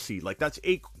 Andrews, Kelsey. Like that's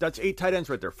 8 tight ends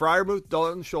right there. Freiermuth,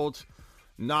 Dalton Schultz,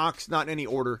 Knox, not in any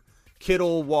order.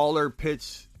 Kittle, Waller,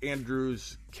 Pitts,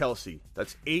 Andrews, Kelsey.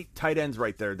 That's 8 tight ends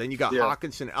right there. Then you got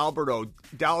Hawkinson, Alberto,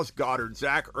 Dallas Goedert,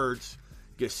 Zach Ertz,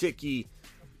 Gesicki,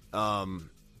 and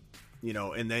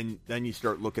then you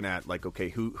start looking at, like, okay,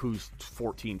 who's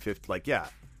 14, 15, like, I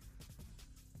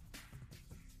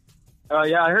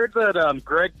heard that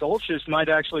Greg Dulcich might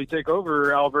actually take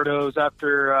over Alberto's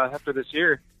after this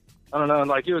year. I don't know,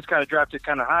 like, he was kind of drafted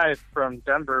kind of high from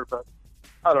Denver, but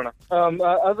I don't know.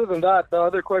 Other than that, the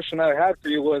other question I had for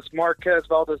you was Marquez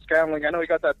Valdes-Scantling. I know he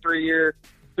got that 3-year,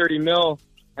 $30 million,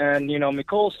 and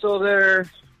McColl's still there.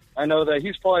 I know that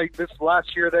he's probably this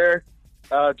last year there.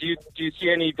 Do you see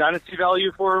any dynasty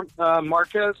value for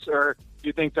Marquez, or do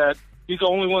you think that he's the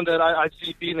only one that I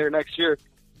see being there next year?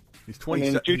 He's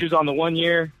 27. Juju's on the 1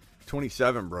 year.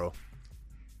 27, bro.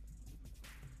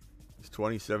 He's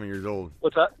 27 years old.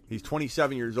 What's that? He's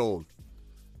 27 years old.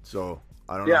 So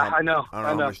I don't Yeah, know. I know. I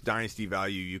don't know how much dynasty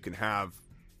value you can have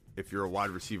if you're a wide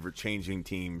receiver changing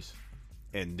teams,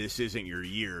 and this isn't your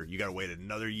year. You got to wait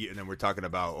another year, and then we're talking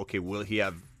about, okay, will he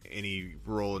have any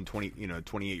role in 28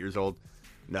 years old?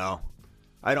 No,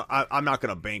 I don't. I'm not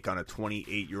going to bank on a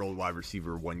 28-year-old wide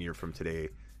receiver 1 year from today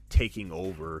taking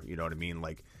over. You know what I mean?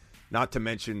 Like, not to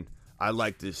mention, I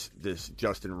like this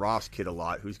Justin Ross kid a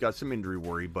lot, who's got some injury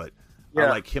worry, but I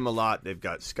like him a lot. They've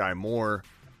got Sky Moore,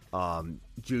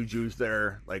 Juju's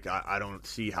there. Like, I don't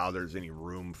see how there's any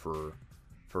room for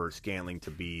Scantling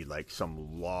to be like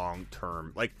some long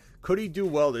term. Like, could he do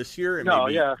well this year? And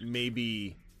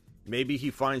maybe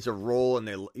he finds a role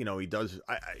and he does.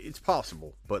 It's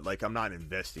possible, but like, I'm not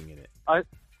investing in it.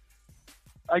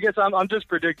 I guess I'm just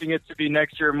predicting it to be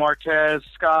next year Marquez,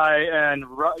 Sky, and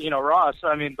Ross.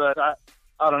 I mean, but I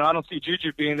don't know. I don't see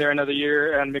Juju being there another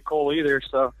year, and McCole either.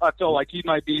 So I feel like he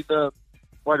might be the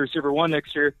wide receiver 1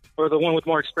 next year, or the one with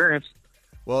more experience.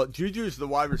 Well, Juju's the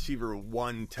wide receiver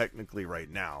 1 technically right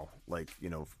now, like,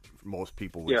 most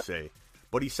people would say.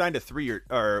 But he signed a 3-year,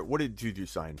 or what did Juju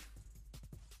sign?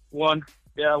 1.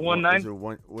 Yeah,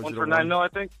 1.9. Was it for $9 million, I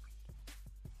think.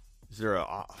 Is there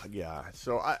yeah.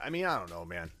 So, I mean, I don't know,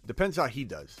 man. Depends how he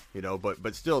does,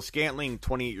 but still, Scantling,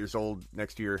 28 years old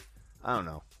next year, I don't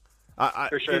know.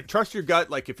 For sure. Trust your gut.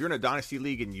 Like, if you're in a dynasty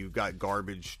league and you've got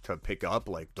garbage to pick up,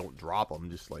 like, don't drop him.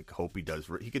 Just like hope he does.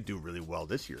 He could do really well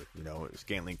this year.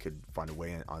 Scantling could find a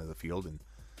way onto the field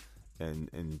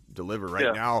and deliver.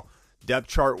 Right now, depth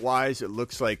chart wise, it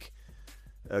looks like,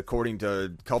 according to a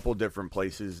couple different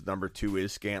places, number 2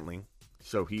 is Scantling.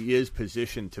 So he is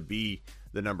positioned to be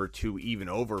the number 2, even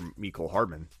over Mecole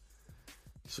Hardman.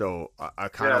 So I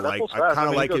kind of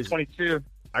like his 22.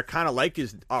 I kind of like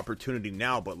his opportunity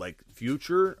now, but like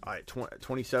future,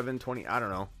 27, 20, I don't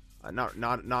know.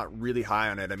 Not really high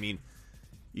on it. I mean,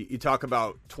 you talk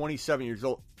about 27 years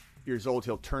old,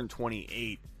 he'll turn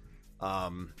 28.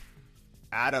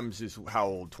 Adams is how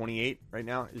old? 28 right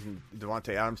now? Isn't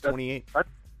Devontae Adams 28?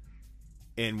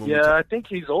 And I think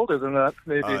he's older than that,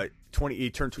 maybe. 20. He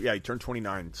turned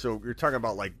 29. So you're talking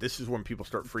about, like, this is when people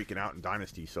start freaking out in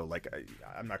dynasty. So like,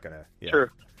 I'm not gonna. Yeah.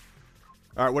 Sure.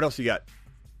 All right, what else you got?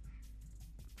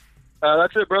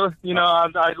 That's it, brother.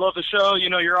 I love the show.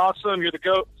 You're awesome. You're the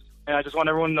GOAT. And I just want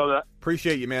everyone to know that.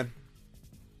 Appreciate you, man.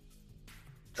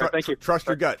 Thank you. Trust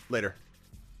your gut later.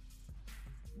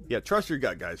 Yeah, trust your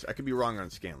gut, guys. I could be wrong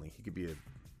on Scantling. He could be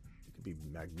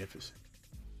magnificent.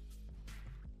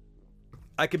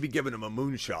 I could be giving him a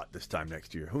moonshot this time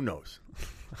next year. Who knows?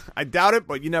 I doubt it,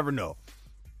 but you never know.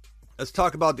 Let's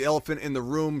talk about the elephant in the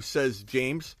room, says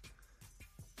James.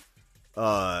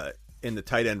 In the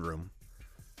tight end room.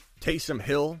 Taysom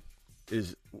Hill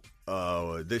is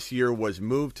this year was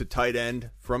moved to tight end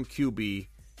from QB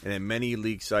and in many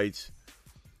league sites,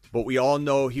 but we all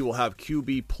know he will have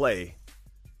QB play.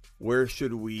 Where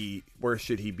should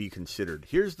he be considered?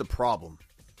 Here's the problem: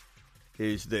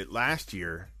 is that last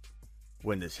year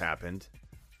when this happened,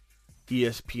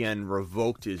 ESPN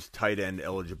revoked his tight end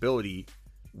eligibility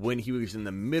when he was in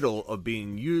the middle of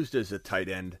being used as a tight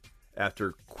end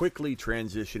after quickly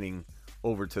transitioning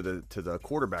over to the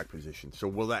quarterback position. So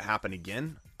will that happen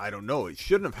again? I don't know. It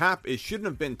shouldn't have happened. It shouldn't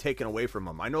have been taken away from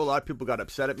him. I know a lot of people got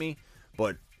upset at me,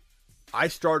 but I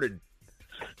started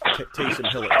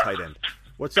Taysom Hill at tight end.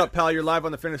 What's up, pal? You're live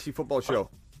on the Fantasy Football Show.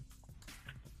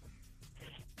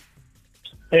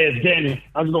 Hey, it's Danny.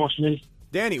 How's it going, Smitty?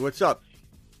 Danny, what's up?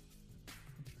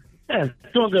 Yeah,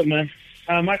 doing good, man.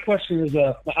 My question is,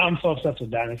 I'm so obsessed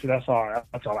with Dynasty. That's all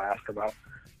I ask about.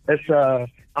 It's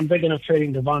I'm thinking of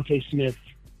trading Devontae Smith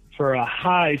for a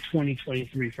high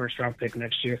 2023 first-round pick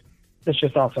next year. What's your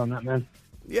thoughts on that, man?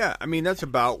 Yeah, I mean, that's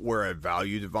about where I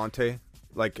value Devontae.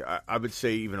 Like, I would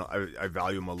say even I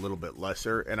value him a little bit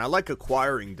lesser. And I like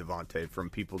acquiring Devontae from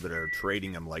people that are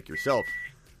trading him like yourself.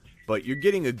 But you're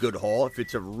getting a good haul. If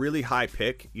it's a really high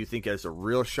pick, you think has a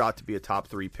real shot to be a top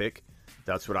 3 pick,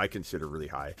 that's what I consider really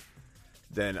high.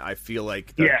 Then I feel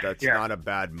like that's not a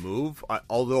bad move.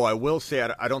 Although I will say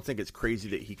I don't think it's crazy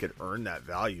that he could earn that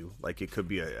value. Like, it could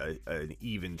be an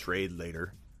even trade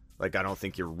later. Like, I don't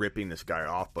think you're ripping this guy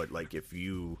off, but like, if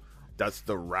that's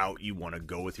the route you want to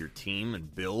go with your team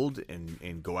and build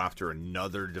and go after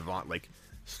another Devontae, like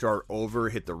start over,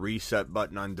 hit the reset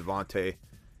button on Devontae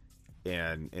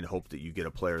and hope that you get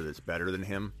a player that's better than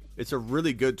him. It's a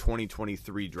really good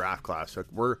 2023 draft class. Like,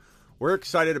 we're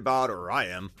excited about, or I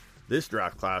am, this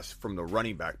draft class from the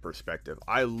running back perspective.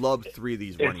 I love 3 of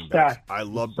these running backs. I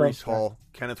love Breece Hall,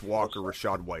 Kenneth Walker,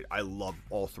 Rashad White. I love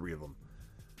all 3 of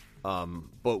them.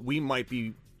 But we might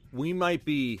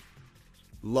be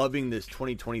loving this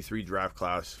 2023 draft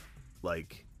class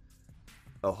like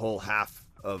a whole half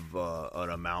an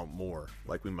amount more.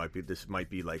 Like this might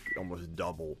be like almost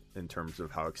double in terms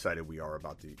of how excited we are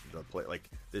about the play. Like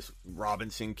this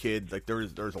Robinson kid, like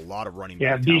there's a lot of running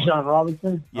back talent. Bijan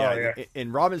Robinson. Yeah,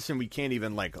 and Robinson, we can't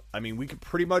even we could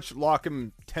pretty much lock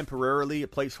him temporarily, a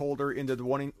placeholder into the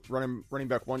running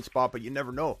back one spot, but you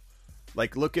never know.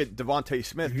 Like look at Devontae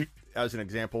Smith as an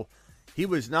example. He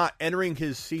was not entering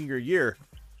his senior year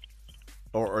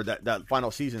or that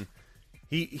final season.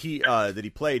 He that he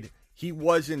played. He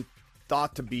wasn't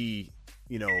thought to be,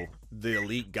 the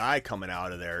elite guy coming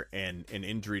out of there, and an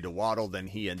injury to Waddle. Then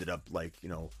he ended up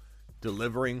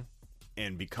delivering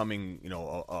and becoming,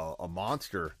 a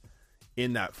monster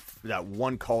in that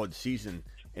one college season.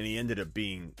 And he ended up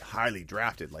being highly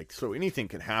drafted. So anything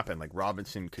can happen. Like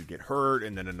Robinson could get hurt,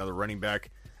 and then another running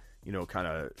back,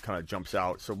 kind of jumps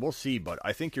out. So we'll see. But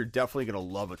I think you're definitely going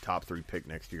to love a top 3 pick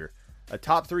next year. A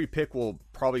top 3 pick will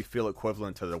probably feel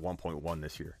equivalent to the 1.1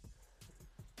 this year.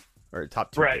 Or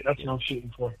top 2. Right, that's what I'm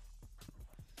shooting for.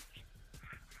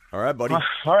 All right, buddy.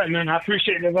 All right, man. I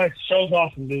appreciate the advice. Show's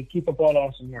awesome, dude. Keep up all the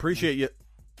awesome work. Appreciate you.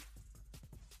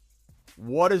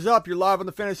 What is up? You're live on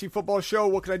the Fantasy Football Show.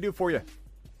 What can I do for you?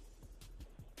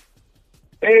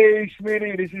 Hey,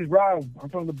 Smitty. This is Rob. I'm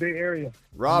from the Bay Area.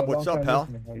 Rob, what's up, pal?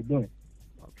 How you doing?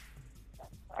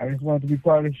 I just wanted to be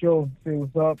part of the show. Say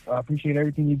what's up. I appreciate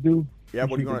everything you do. Yeah,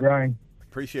 what do you want to grind?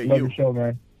 Appreciate Love you. the show,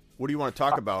 man. What do you want to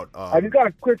talk about? I just got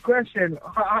a quick question.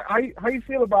 How you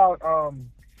feel about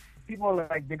people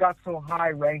they got so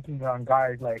high rankings on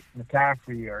guys like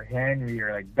McCaffrey or Henry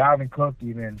or like Dalvin Cook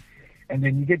even, and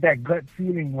then you get that gut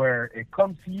feeling where it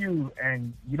comes to you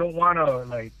and you don't want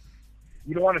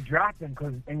to draft them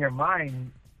because in your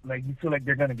mind you feel like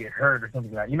they're gonna get hurt or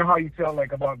something like that. You know how you felt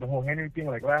about the whole Henry thing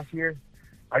last year?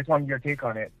 I just wanted your take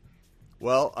on it.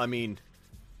 Well, I mean,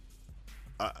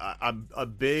 I'm a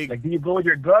big... do you go with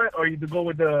your gut or you go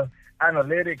with the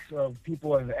analytics of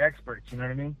people and the experts? You know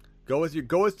what I mean? Go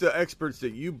with the experts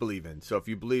that you believe in. So if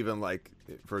you believe in,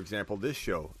 for example, this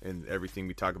show and everything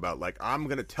we talk about, I'm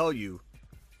going to tell you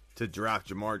to draft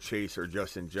Jamar Chase or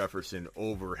Justin Jefferson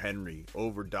over Henry,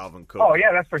 over Dalvin Cook. Oh,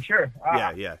 yeah, that's for sure.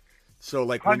 Yeah. So,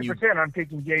 100%, I'm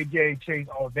taking J.J. Chase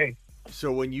all day.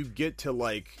 So when you get to,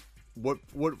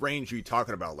 what range are you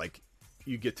talking about?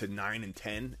 You get to 9 and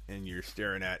 10, and you're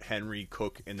staring at Henry,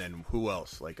 Cook, and then who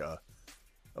else?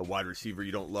 A wide receiver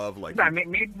you don't love?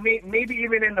 Maybe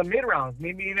even in the mid rounds.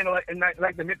 Maybe even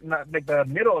the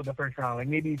middle of the first round.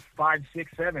 Maybe 5,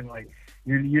 6, 7.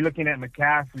 You're looking at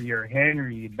McCaffrey or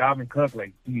Henry, Dalvin Cook.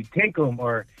 Do you take them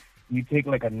or do you take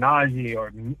a Najee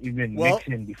or even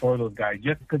Mixon before those guys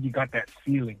just because you got that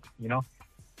feeling?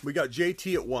 We got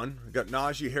JT at 1. We got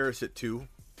Najee Harris at 2.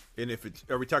 And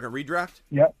are we talking redraft?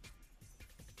 Yep.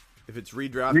 If it's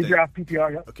redraft,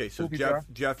 PPR, yep. Okay, so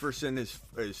Jefferson is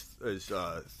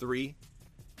 3.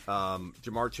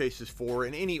 Jamar Chase is 4.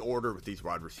 In any order with these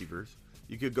wide receivers,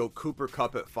 you could go Cooper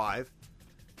Kupp at 5.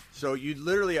 So you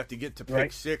literally have to get to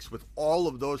pick 6 with all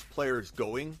of those players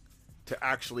going to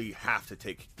actually have to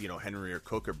take Henry or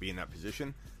Cook or be in that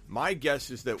position. My guess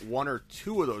is that 1 or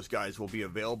 2 of those guys will be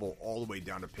available all the way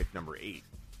down to pick number 8.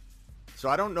 So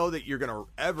I don't know that you're going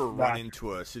to ever run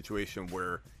into a situation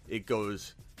where it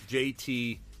goes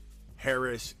JT,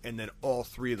 Harris, and then all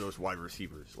 3 of those wide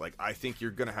receivers. I think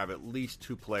you're going to have at least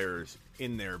 2 players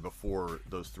in there before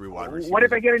those 3 wide receivers. What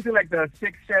if I get into the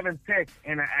 6th, 7th pick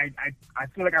and I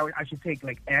feel like I should take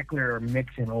Eckler or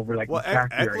Mixon over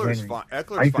Eckler's fine.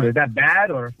 Eckler's fine. Is that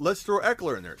bad or? Let's throw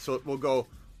Eckler in there. So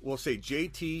we'll say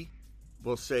JT,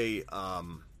 we'll say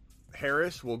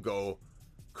Harris, we'll go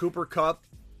Cooper Kupp,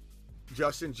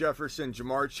 Justin Jefferson,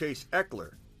 Jamar Chase,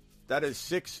 Eckler. That is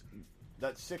 6.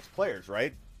 That's 6 players,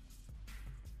 right?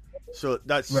 So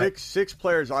that's six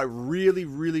players I really,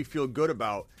 really feel good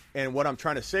about. And what I'm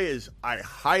trying to say is I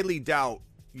highly doubt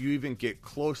you even get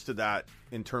close to that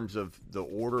in terms of the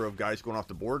order of guys going off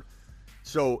the board.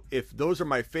 So if those are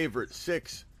my favorite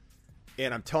 6,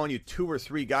 and I'm telling you 2 or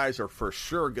 3 guys are for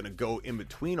sure going to go in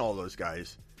between all those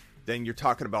guys, then you're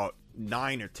talking about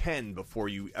 9 or 10 before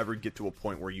you ever get to a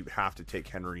point where you have to take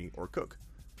Henry or Cook.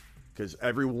 Because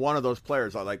every one of those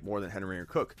players I like more than Henry or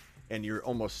Cook. And you're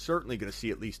almost certainly going to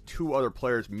see at least 2 other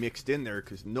players mixed in there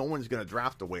because no one's going to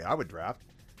draft the way I would draft.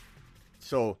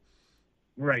 So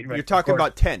you're talking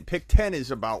about 10. Pick 10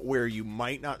 is about where you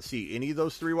might not see any of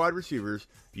those 3 wide receivers.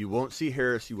 You won't see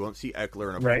Harris. You won't see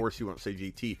Eckler. And, of course, you won't see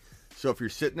JT. So if you're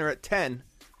sitting there at 10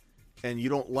 and you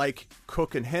don't like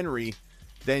Cook and Henry,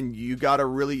 then you got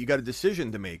a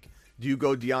decision to make. Do you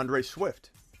go DeAndre Swift?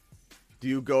 Do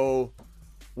you go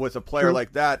with a player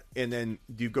like that, and then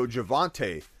do you go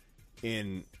Javonte?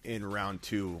 in round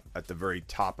 2 at the very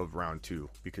top of round 2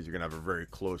 because you're going to have a very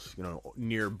close,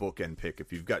 near bookend pick.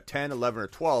 If you've got 10, 11, or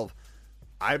 12,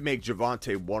 I'd make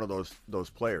Javonte one of those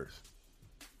players.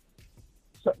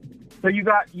 So you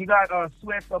got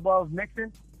Swift above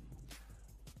Mixon?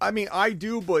 I mean, I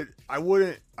do, but I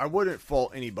wouldn't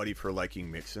fault anybody for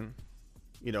liking Mixon.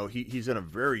 He's in a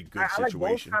very good situation. I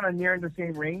like both kind of near in the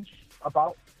same range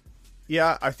about.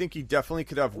 Yeah, I think he definitely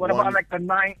could have What one. about like the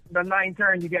ninth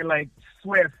turn? You get like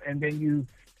Swift, and then you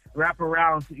wrap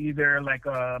around to either like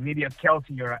maybe a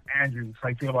Kelsey or a Andrews. How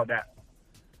you feel about that?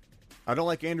 I don't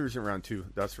like Andrews in round 2.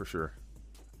 That's for sure.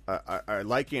 I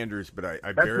like Andrews, but I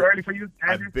That's too early for you,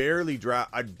 Andrews?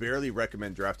 I'd barely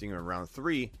recommend drafting him in round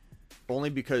 3, only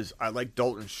because I like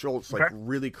Dalton Schultz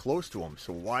really close to him.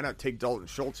 So why not take Dalton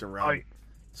Schultz in round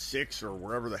 6 or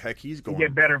wherever the heck he's going? You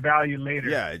get better value later.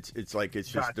 Yeah, it's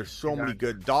just there's so many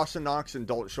good. Dawson Knox and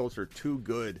Dalton Schultz are too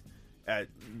good at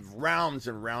rounds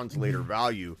and rounds later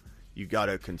value. You got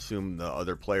to consume the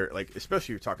other player, like especially if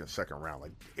you're talking second round.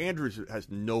 Like Andrews has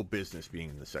no business being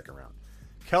in the second round.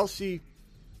 Kelsey.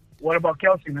 What about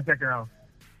Kelsey in the second round?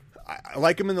 I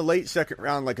like him in the late second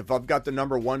round. Like if I've got the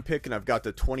number 1 pick and I've got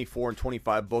the 24 and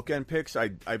 25 bookend picks,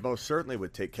 I most certainly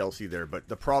would take Kelsey there. But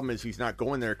the problem is he's not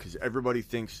going there because everybody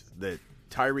thinks that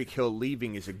Tyreek Hill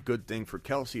leaving is a good thing for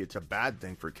Kelsey. It's a bad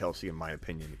thing for Kelsey, in my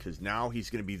opinion, because now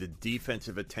he's going to be the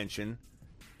defensive attention.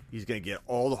 He's going to get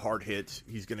all the hard hits.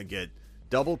 He's going to get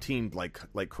double teamed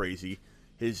like crazy.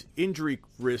 His injury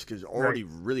risk is already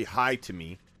really high to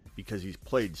me because he's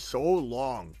played so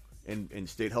long and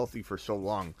stayed healthy for so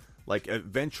long. Like,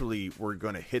 eventually, we're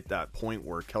going to hit that point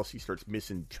where Kelsey starts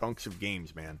missing chunks of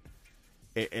games, man.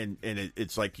 And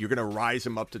it's like you're going to rise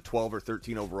him up to 12 or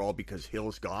 13 overall because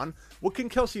Hill's gone. What can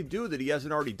Kelsey do that he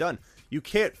hasn't already done? You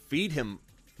can't feed him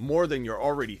more than you're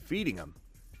already feeding him.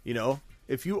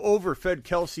 If you overfed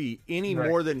Kelsey any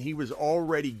more than he was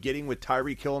already getting with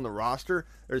Tyreek Hill on the roster,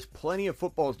 there's plenty of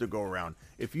footballs to go around.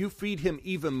 If you feed him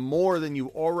even more than you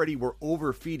already were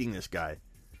overfeeding this guy,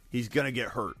 he's going to get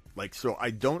hurt. So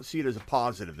I don't see it as a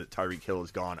positive that Tyreek Hill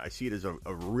is gone. I see it as a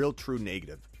real true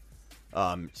negative.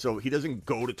 So he doesn't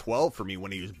go to 12 for me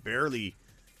when he was barely,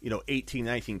 18,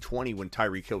 19, 20 when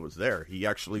Tyreek Hill was there. He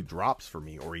actually drops for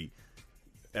me, or he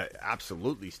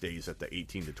absolutely stays at the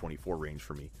 18 to 24 range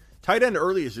for me. Tight end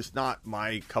early is just not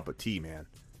my cup of tea, man.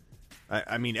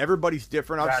 I mean, everybody's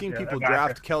different. I've seen people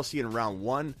draft Kelsey in round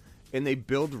 1, and they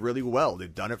build really well.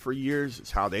 They've done it for years.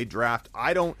 It's how they draft.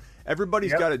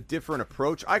 Everybody's got a different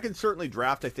approach. I can certainly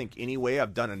draft, I think, anyway.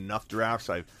 I've done enough drafts.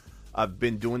 I've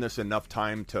been doing this enough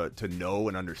time to know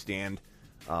and understand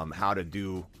how to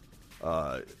do,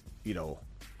 how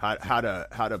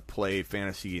to play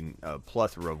fantasy in a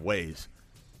plethora of ways.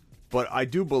 But I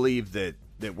do believe that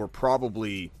we're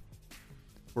probably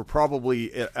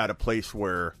at a place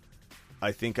where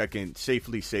I think I can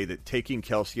safely say that taking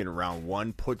Kelsey in round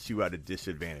 1 puts you at a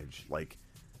disadvantage. Like,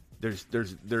 there's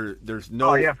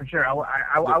no. Oh yeah, for sure.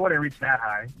 I wouldn't reach that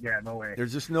high. Yeah, no way.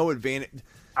 There's just no advantage.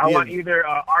 I want either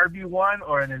RB1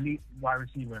 or an elite wide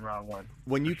receiver in round 1.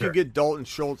 When you can get Dalton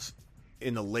Schultz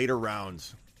in the later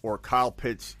rounds or Kyle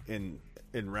Pitts in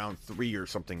round 3 or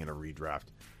something in a redraft,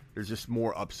 there's just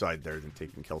more upside there than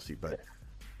taking Kelsey. But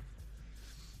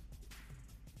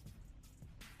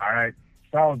all right,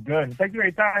 sounds good. Thank you for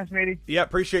your time, Ceedee. Yeah,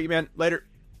 appreciate you, man. Later.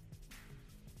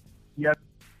 Yep.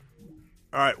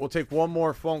 All right, we'll take one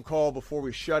more phone call before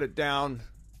we shut it down.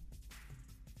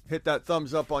 Hit that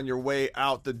thumbs up on your way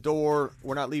out the door.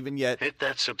 We're not leaving yet. Hit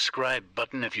that subscribe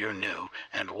button if you're new,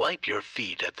 and wipe your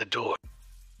feet at the door.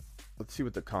 Let's see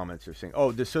what the comments are saying. Oh,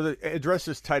 address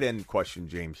this tight end question,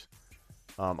 James.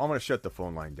 I'm going to shut the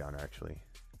phone line down, actually.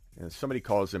 And if somebody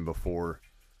calls in before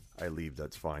I leave,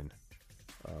 that's fine.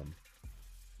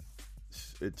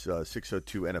 It's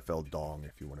 602 NFL Dong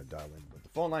if you want to dial in. But the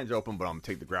phone line's open, but I'm going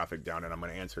to take the graphic down and I'm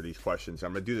going to answer these questions.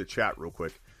 I'm going to do the chat real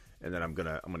quick, and then I'm going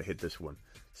to hit this one.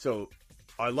 So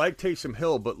I like Taysom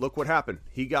Hill, but look what happened.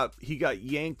 He got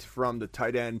yanked from the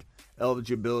tight end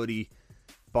eligibility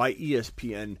by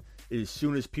ESPN as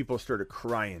soon as people started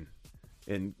crying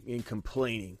and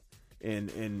complaining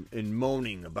and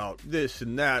moaning about this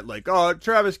and that. Like, oh,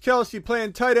 Travis Kelce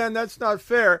playing tight end, that's not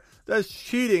fair. That's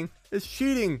cheating. It's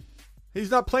cheating.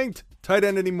 He's not playing tight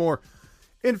end anymore.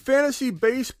 In fantasy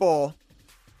baseball,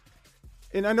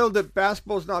 and I know that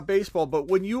basketball is not baseball, but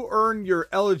when you earn your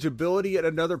eligibility at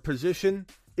another position,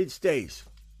 it stays.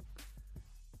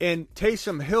 And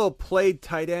Taysom Hill played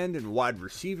tight end and wide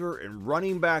receiver and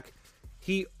running back.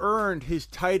 He earned his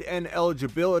tight end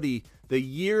eligibility The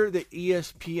year that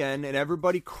ESPN and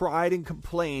everybody cried and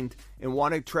complained and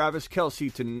wanted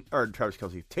Taysom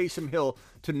Hill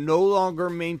to no longer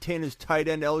maintain his tight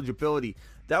end eligibility,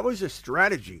 that was a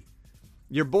strategy.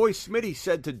 Your boy Smitty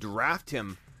said to draft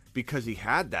him because he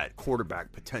had that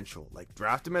quarterback potential. Like,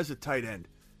 draft him as a tight end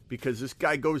because this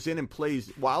guy goes in and plays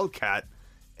Wildcat,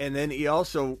 and then he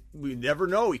also, we never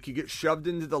know, he could get shoved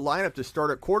into the lineup to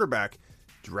start at quarterback.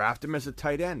 Draft him as a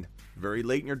tight end. Very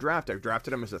late in your draft. I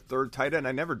drafted him as a third tight end.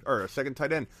 A second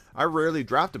tight end. I rarely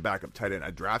draft a backup tight end. I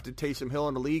drafted Taysom Hill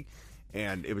in the league,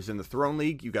 and it was in the Throne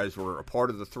League. You guys were a part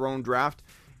of the Throne draft.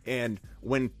 And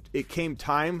when it came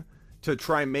time to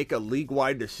try and make a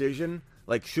league-wide decision,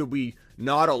 like, should we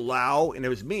not allow, and it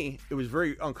was me, it was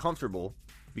very uncomfortable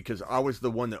because I was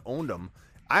the one that owned him.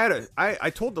 I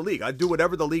told the league I'd do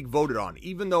whatever the league voted on,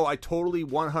 even though I totally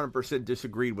 100%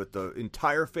 disagreed with the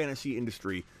entire fantasy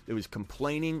industry that was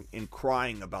complaining and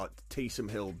crying about Taysom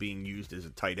Hill being used as a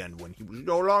tight end when he was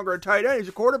no longer a tight end, he's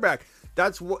a quarterback.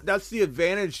 That's the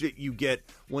advantage that you get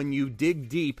when you dig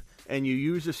deep and you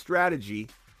use a strategy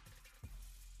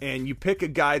and you pick a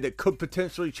guy that could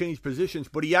potentially change positions,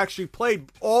 but he actually played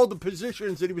all the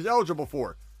positions that he was eligible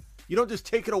for. You don't just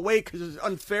take it away because it's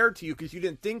unfair to you because you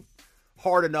didn't think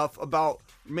hard enough about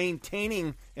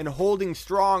maintaining and holding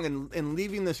strong and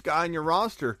leaving this guy in your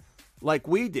roster like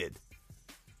we did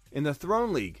in the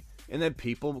Throne League. And then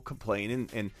people complain.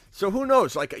 And so who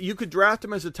knows? Like, you could draft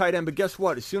him as a tight end, but guess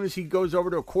what? As soon as he goes over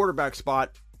to a quarterback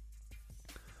spot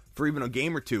for even a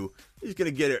game or two, he's going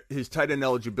to get his tight end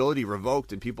eligibility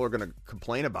revoked, and people are going to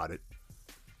complain about it.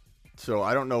 So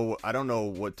I don't know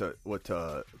what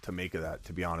to make of that,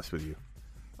 to be honest with you.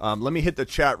 Let me hit the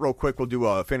chat real quick. We'll do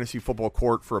a fantasy football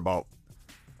court for about,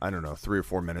 3 or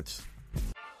 4 minutes.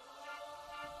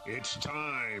 It's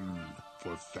time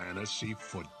for fantasy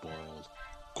football.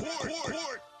 Court!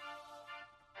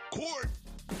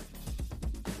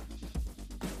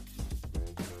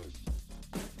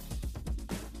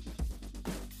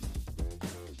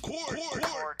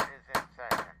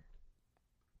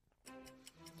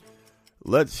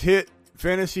 Let's hit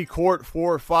fantasy court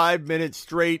for 5 minutes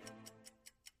straight.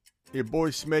 Your boy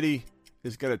Smitty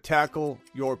is going to tackle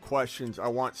your questions. I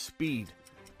want speed.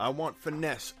 I want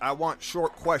finesse. I want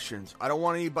short questions. I don't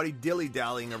want anybody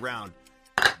dilly-dallying around.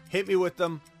 Hit me with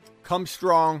them. Come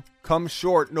strong. Come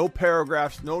short. No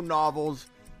paragraphs. No novels.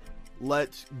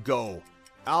 Let's go.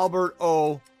 Albert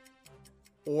O.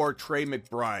 or Trey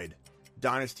McBride.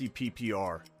 Dynasty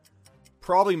PPR.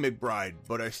 Probably McBride,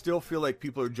 but I still feel like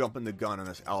people are jumping the gun on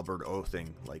this Albert O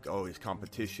thing. Like, oh, his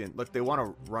competition. Look, they want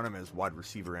to run him as wide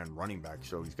receiver and running back,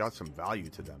 so he's got some value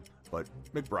to them. But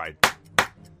McBride.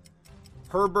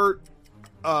 Herbert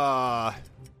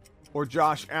or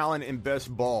Josh Allen in best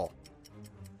ball.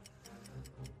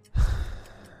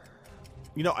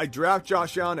 You know, I draft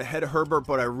Josh Allen ahead of Herbert,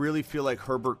 but I really feel like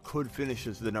Herbert could finish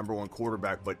as the number one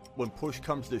quarterback. But when push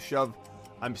comes to shove,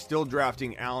 I'm still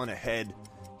drafting Allen ahead.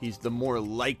 He's the more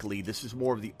likely. This is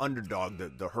more of the underdog,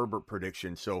 the Herbert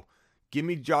prediction. So give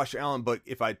me Josh Allen, but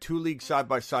if I had 2 leagues side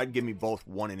by side, give me both,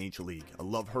 1 in each league. I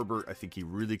love Herbert. I think he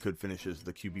really could finish as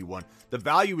the QB1. The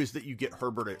value is that you get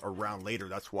Herbert around later.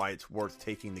 That's why it's worth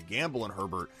taking the gamble on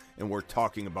Herbert, and we're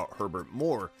talking about Herbert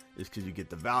more, is because you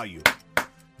get the value.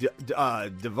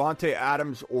 Devontae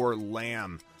Adams or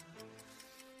Lamb.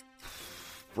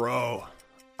 Bro,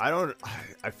 I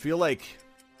feel like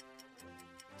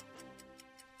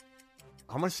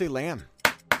I'm going to say Lamb.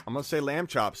 I'm going to say Lamb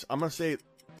chops. I'm going to say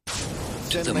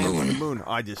send Lamb to the moon.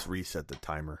 I just reset the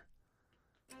timer.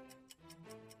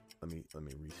 Let me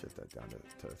reset that down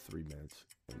to 3 minutes.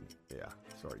 And yeah,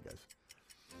 sorry guys.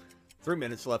 3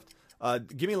 minutes left.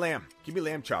 Give me Lamb. Give me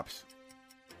Lamb chops.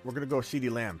 We're going to go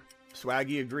Ceedee Lamb.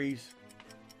 Swaggy agrees.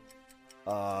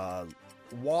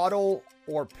 Waddle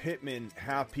or Pittman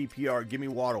half PPR. Give me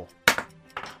Waddle.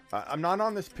 I'm not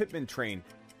on this Pittman train.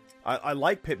 I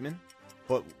like Pittman.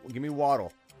 But give me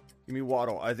Waddle. Give me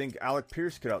Waddle. I think Alec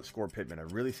Pierce could outscore Pittman. I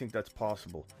really think that's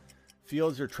possible.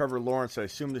 Fields or Trevor Lawrence. I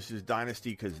assume this is dynasty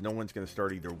because no one's going to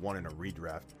start either one in a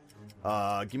redraft.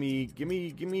 Give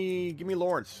me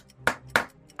Lawrence.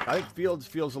 I think Fields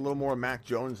feels a little more Mac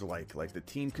Jones like. Like the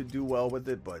team could do well with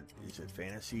it, but is it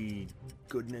fantasy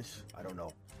goodness? I don't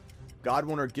know.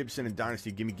 Godwin or Gibson in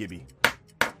dynasty. Give me Gibby.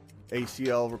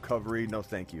 ACL recovery. No,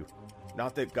 thank you.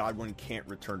 Not that Godwin can't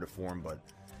return to form, but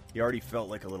he already felt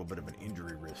like a little bit of an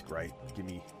injury risk, right? Give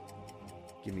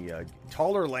me a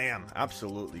taller Lamb.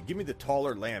 Absolutely. Give me the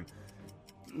taller Lamb.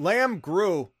 Lamb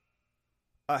grew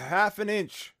a half an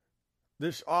inch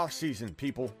this offseason,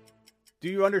 people. Do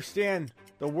you understand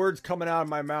the words coming out of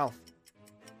my mouth?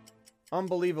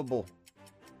 Unbelievable.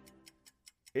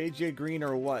 AJ Green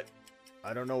or what?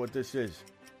 I don't know what this is.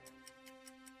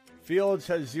 Fields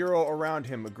has 0 around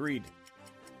him. Agreed.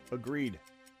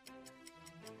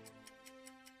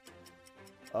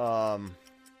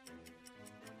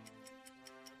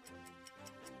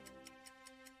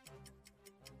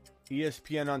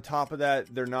 ESPN on top of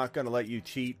that, they're not going to let you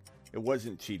cheat. It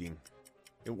wasn't cheating.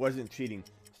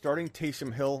 Starting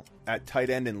Taysom Hill at tight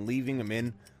end and leaving him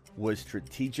in was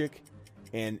strategic,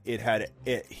 and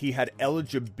he had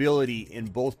eligibility in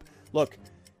both. Look,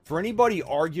 for anybody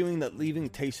arguing that leaving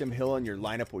Taysom Hill in your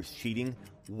lineup was cheating,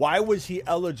 why was he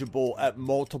eligible at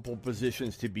multiple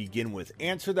positions to begin with?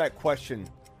 Answer that question.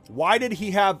 Why did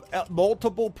he have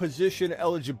multiple position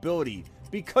eligibility?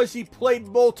 Because he played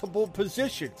multiple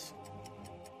positions.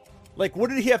 Like, what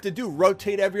did he have to do?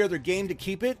 Rotate every other game to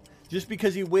keep it? Just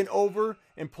because he went over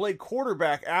and played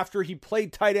quarterback after he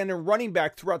played tight end and running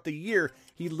back throughout the year,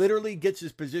 he literally gets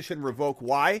his position revoked.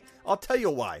 Why? I'll tell you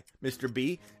why, Mr.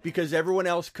 B. Because everyone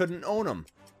else couldn't own him.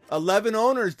 11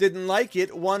 owners didn't like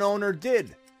it. 1 owner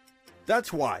did.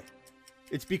 That's why.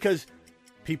 It's because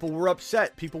people were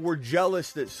upset. People were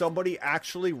jealous that somebody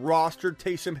actually rostered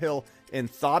Taysom Hill and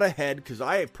thought ahead, because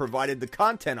I provided the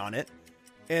content on it.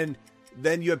 And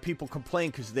then you have people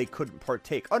complain because they couldn't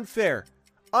partake. Unfair.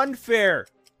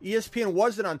 ESPN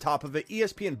wasn't on top of it.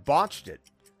 ESPN botched it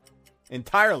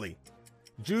entirely.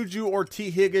 Juju or T.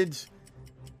 Higgins.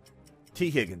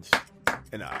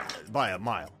 And by a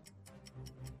mile.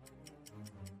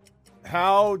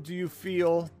 How do you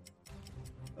feel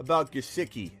about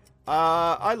Gesicki?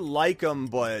 I like him,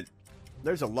 but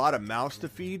there's a lot of mouths to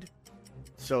feed.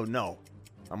 So no.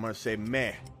 I'm going to say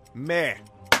meh.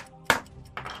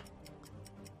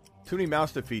 Too many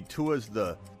mouths to feed. Tua's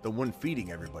the one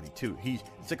feeding everybody too.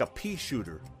 It's like a pea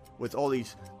shooter with all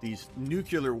these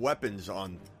nuclear weapons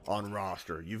on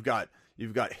roster. You've got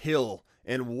Hill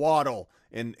and Waddle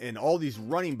and all these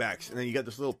running backs, and then you got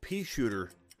this little pea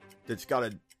shooter that's got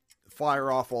to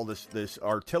fire off all this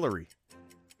artillery.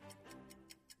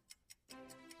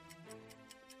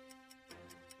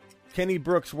 Kenny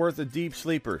Brooks worth a deep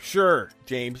sleeper. Sure,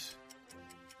 James.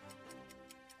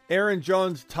 Aaron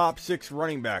Jones, top 6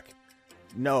 running back.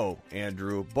 No,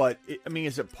 Andrew. But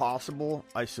is it possible?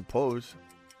 I suppose.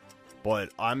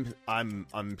 But I'm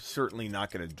certainly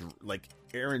not going to like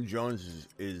Aaron Jones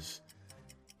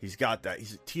he's got that.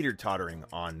 He's teeter-tottering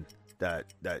on that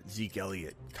Zeke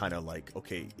Elliott kind of like,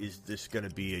 okay, is this going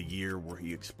to be a year where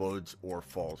he explodes or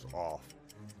falls off?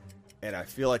 And I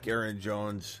feel like Aaron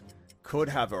Jones could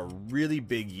have a really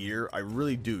big year. I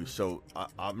really do. So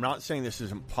I'm not saying this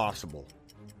isn't possible.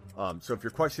 So if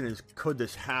your question is, could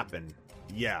this happen?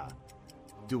 Yeah.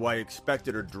 Do I expect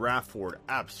it or draft for it?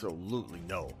 Absolutely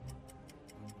no.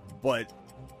 But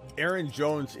Aaron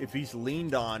Jones, if he's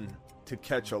leaned on to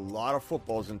catch a lot of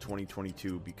footballs in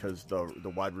 2022 because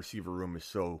the wide receiver room is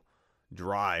so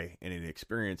dry and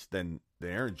inexperienced, then the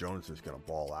Aaron Jones is going to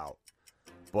ball out.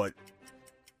 But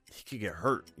he could get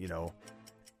hurt,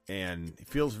 and he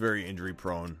feels very injury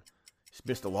prone. He's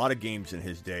missed a lot of games in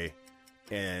his day,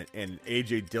 and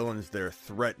A.J. Dillon's there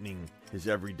threatening his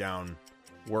every down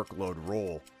workload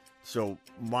role. So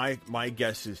my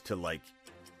guess is to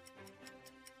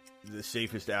the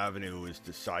safest avenue is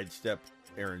to sidestep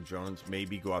Aaron Jones,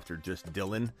 maybe go after just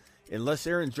Dillon, unless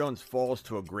Aaron Jones falls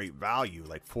to a great value,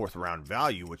 like 4th round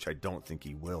value, which I don't think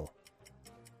he will.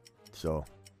 So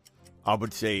I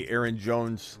would say Aaron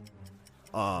Jones,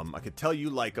 I could tell you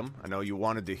like him. I know you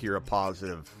wanted to hear a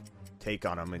positive take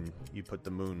on him, and you put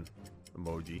the moon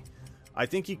emoji. I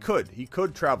think he could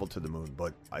travel to the moon,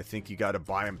 but I think you got to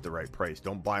buy him at the right price.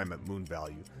 Don't buy him at moon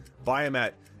value. Buy him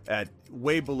at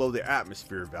way below the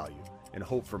atmosphere value and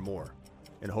hope for more.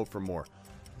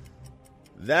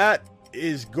 That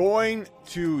is going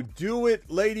to do it,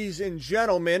 ladies and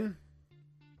gentlemen.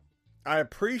 I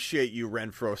appreciate you,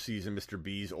 Renfro season. Mr.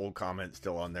 B's old comment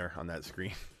still on there on that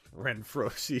screen.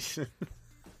 Renfro season.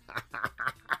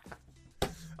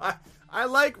 I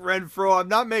like Renfro. I'm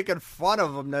not making fun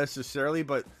of him necessarily,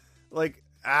 but like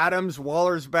Adams,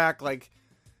 Waller's back. Like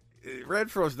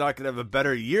Renfro's not going to have a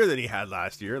better year than he had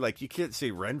last year. Like you can't say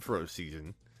Renfro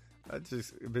season. That's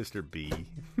just Mr. B.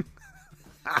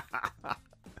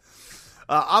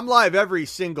 I'm live every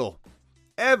single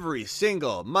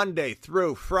Monday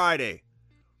through Friday,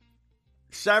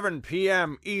 7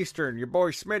 p.m. Eastern. Your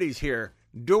boy Smitty's here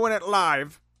doing it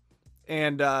live.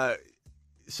 And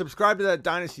subscribe to that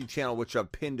Dynasty channel, which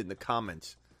I've pinned in the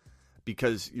comments,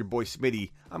 because your boy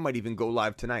Smitty, I might even go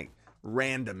live tonight,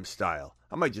 random style.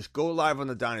 I might just go live on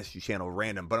the Dynasty channel,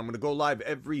 random, but I'm going to go live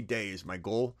every day is my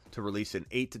goal, to release an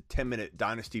 8 to 10 minute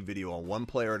Dynasty video on one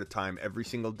player at a time every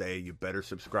single day. You better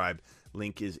subscribe.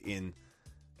 Link is in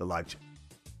the live chat.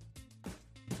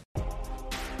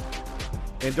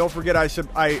 And don't forget,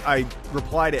 I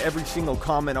reply to every single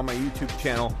comment on my YouTube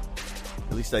channel.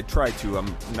 At least I try to. I'm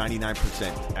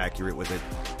 99% accurate with it.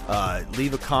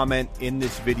 Leave a comment in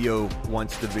this video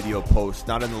once the video posts.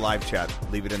 Not in the live chat.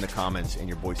 Leave it in the comments, and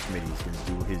your boy Smitty is going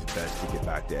to do his best to get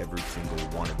back to every single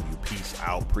one of you. Peace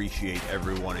out. Appreciate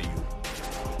every one of you.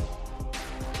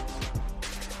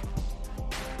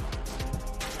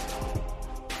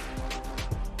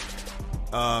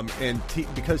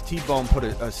 Because T-Bone put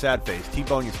a sad face.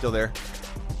 T-Bone, you're still there?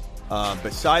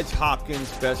 Besides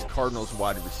Hopkins, best Cardinals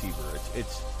wide receiver.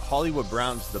 It's Hollywood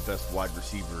Brown's the best wide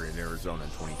receiver in Arizona in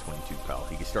 2022, pal.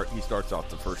 He starts off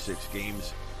the first 6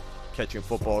 games catching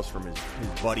footballs from his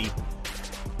buddy.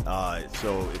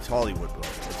 So it's Hollywood, bro.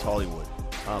 It's Hollywood.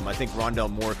 I think Rondell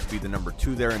Moore could be the number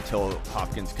 2 there until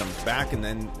Hopkins comes back, and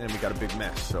then we got a big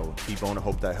mess. So T-Bone, I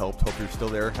hope that helped. Hope you're still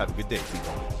there. Have a good day,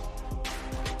 T-Bone.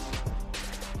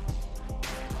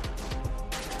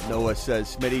 Noah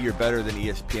says, Smitty, you're better than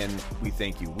ESPN. We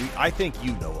thank you. I thank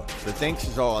you, Noah. The thanks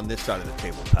is all on this side of the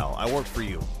table, pal. I work for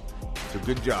you. So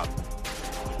good job.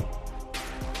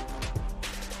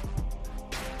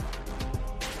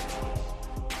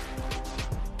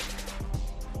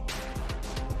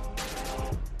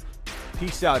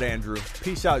 Peace out, Andrew.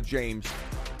 Peace out, James.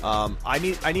 I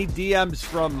need DMs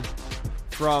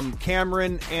from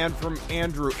Cameron and from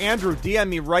Andrew. Andrew, DM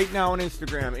me right now on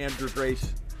Instagram, Andrew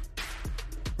Grace.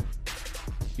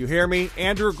 You hear me?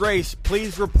 Andrew Grace,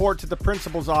 please report to the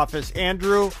principal's office.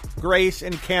 Andrew, Grace,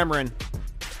 and Cameron.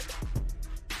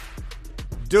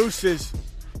 Deuces.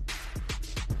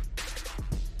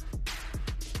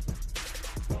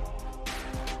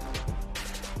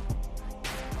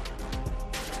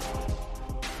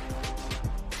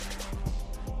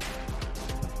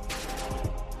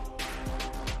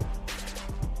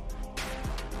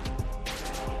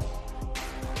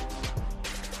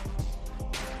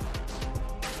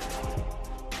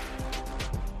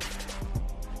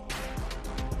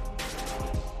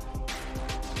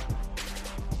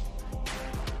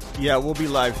 Yeah, we'll be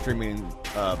live streaming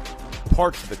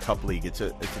parts of the Cup League. It's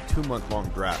a 2-month-long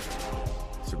draft,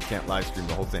 so we can't live stream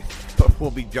the whole thing. But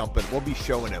we'll be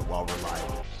showing it while we're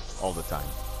live all the time.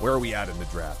 Where are we at in the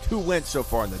draft? Who went so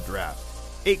far in the draft?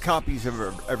 8 copies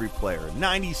of every player.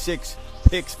 96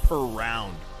 picks per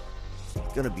round.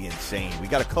 It's gonna be insane. We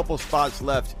got a couple spots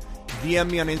left.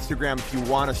 DM me on Instagram if you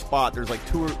want a spot. There's like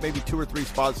 2 or 3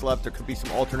 spots left. There could be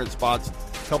some alternate spots.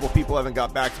 A couple people haven't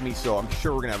got back to me, so I'm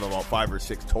sure we're gonna have about 5 or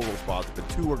 6 total spots. But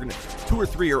 2 or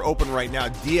 3 are open right now.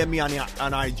 DM me on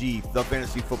IG, The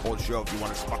Fantasy Football Show, if you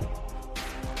want a spot.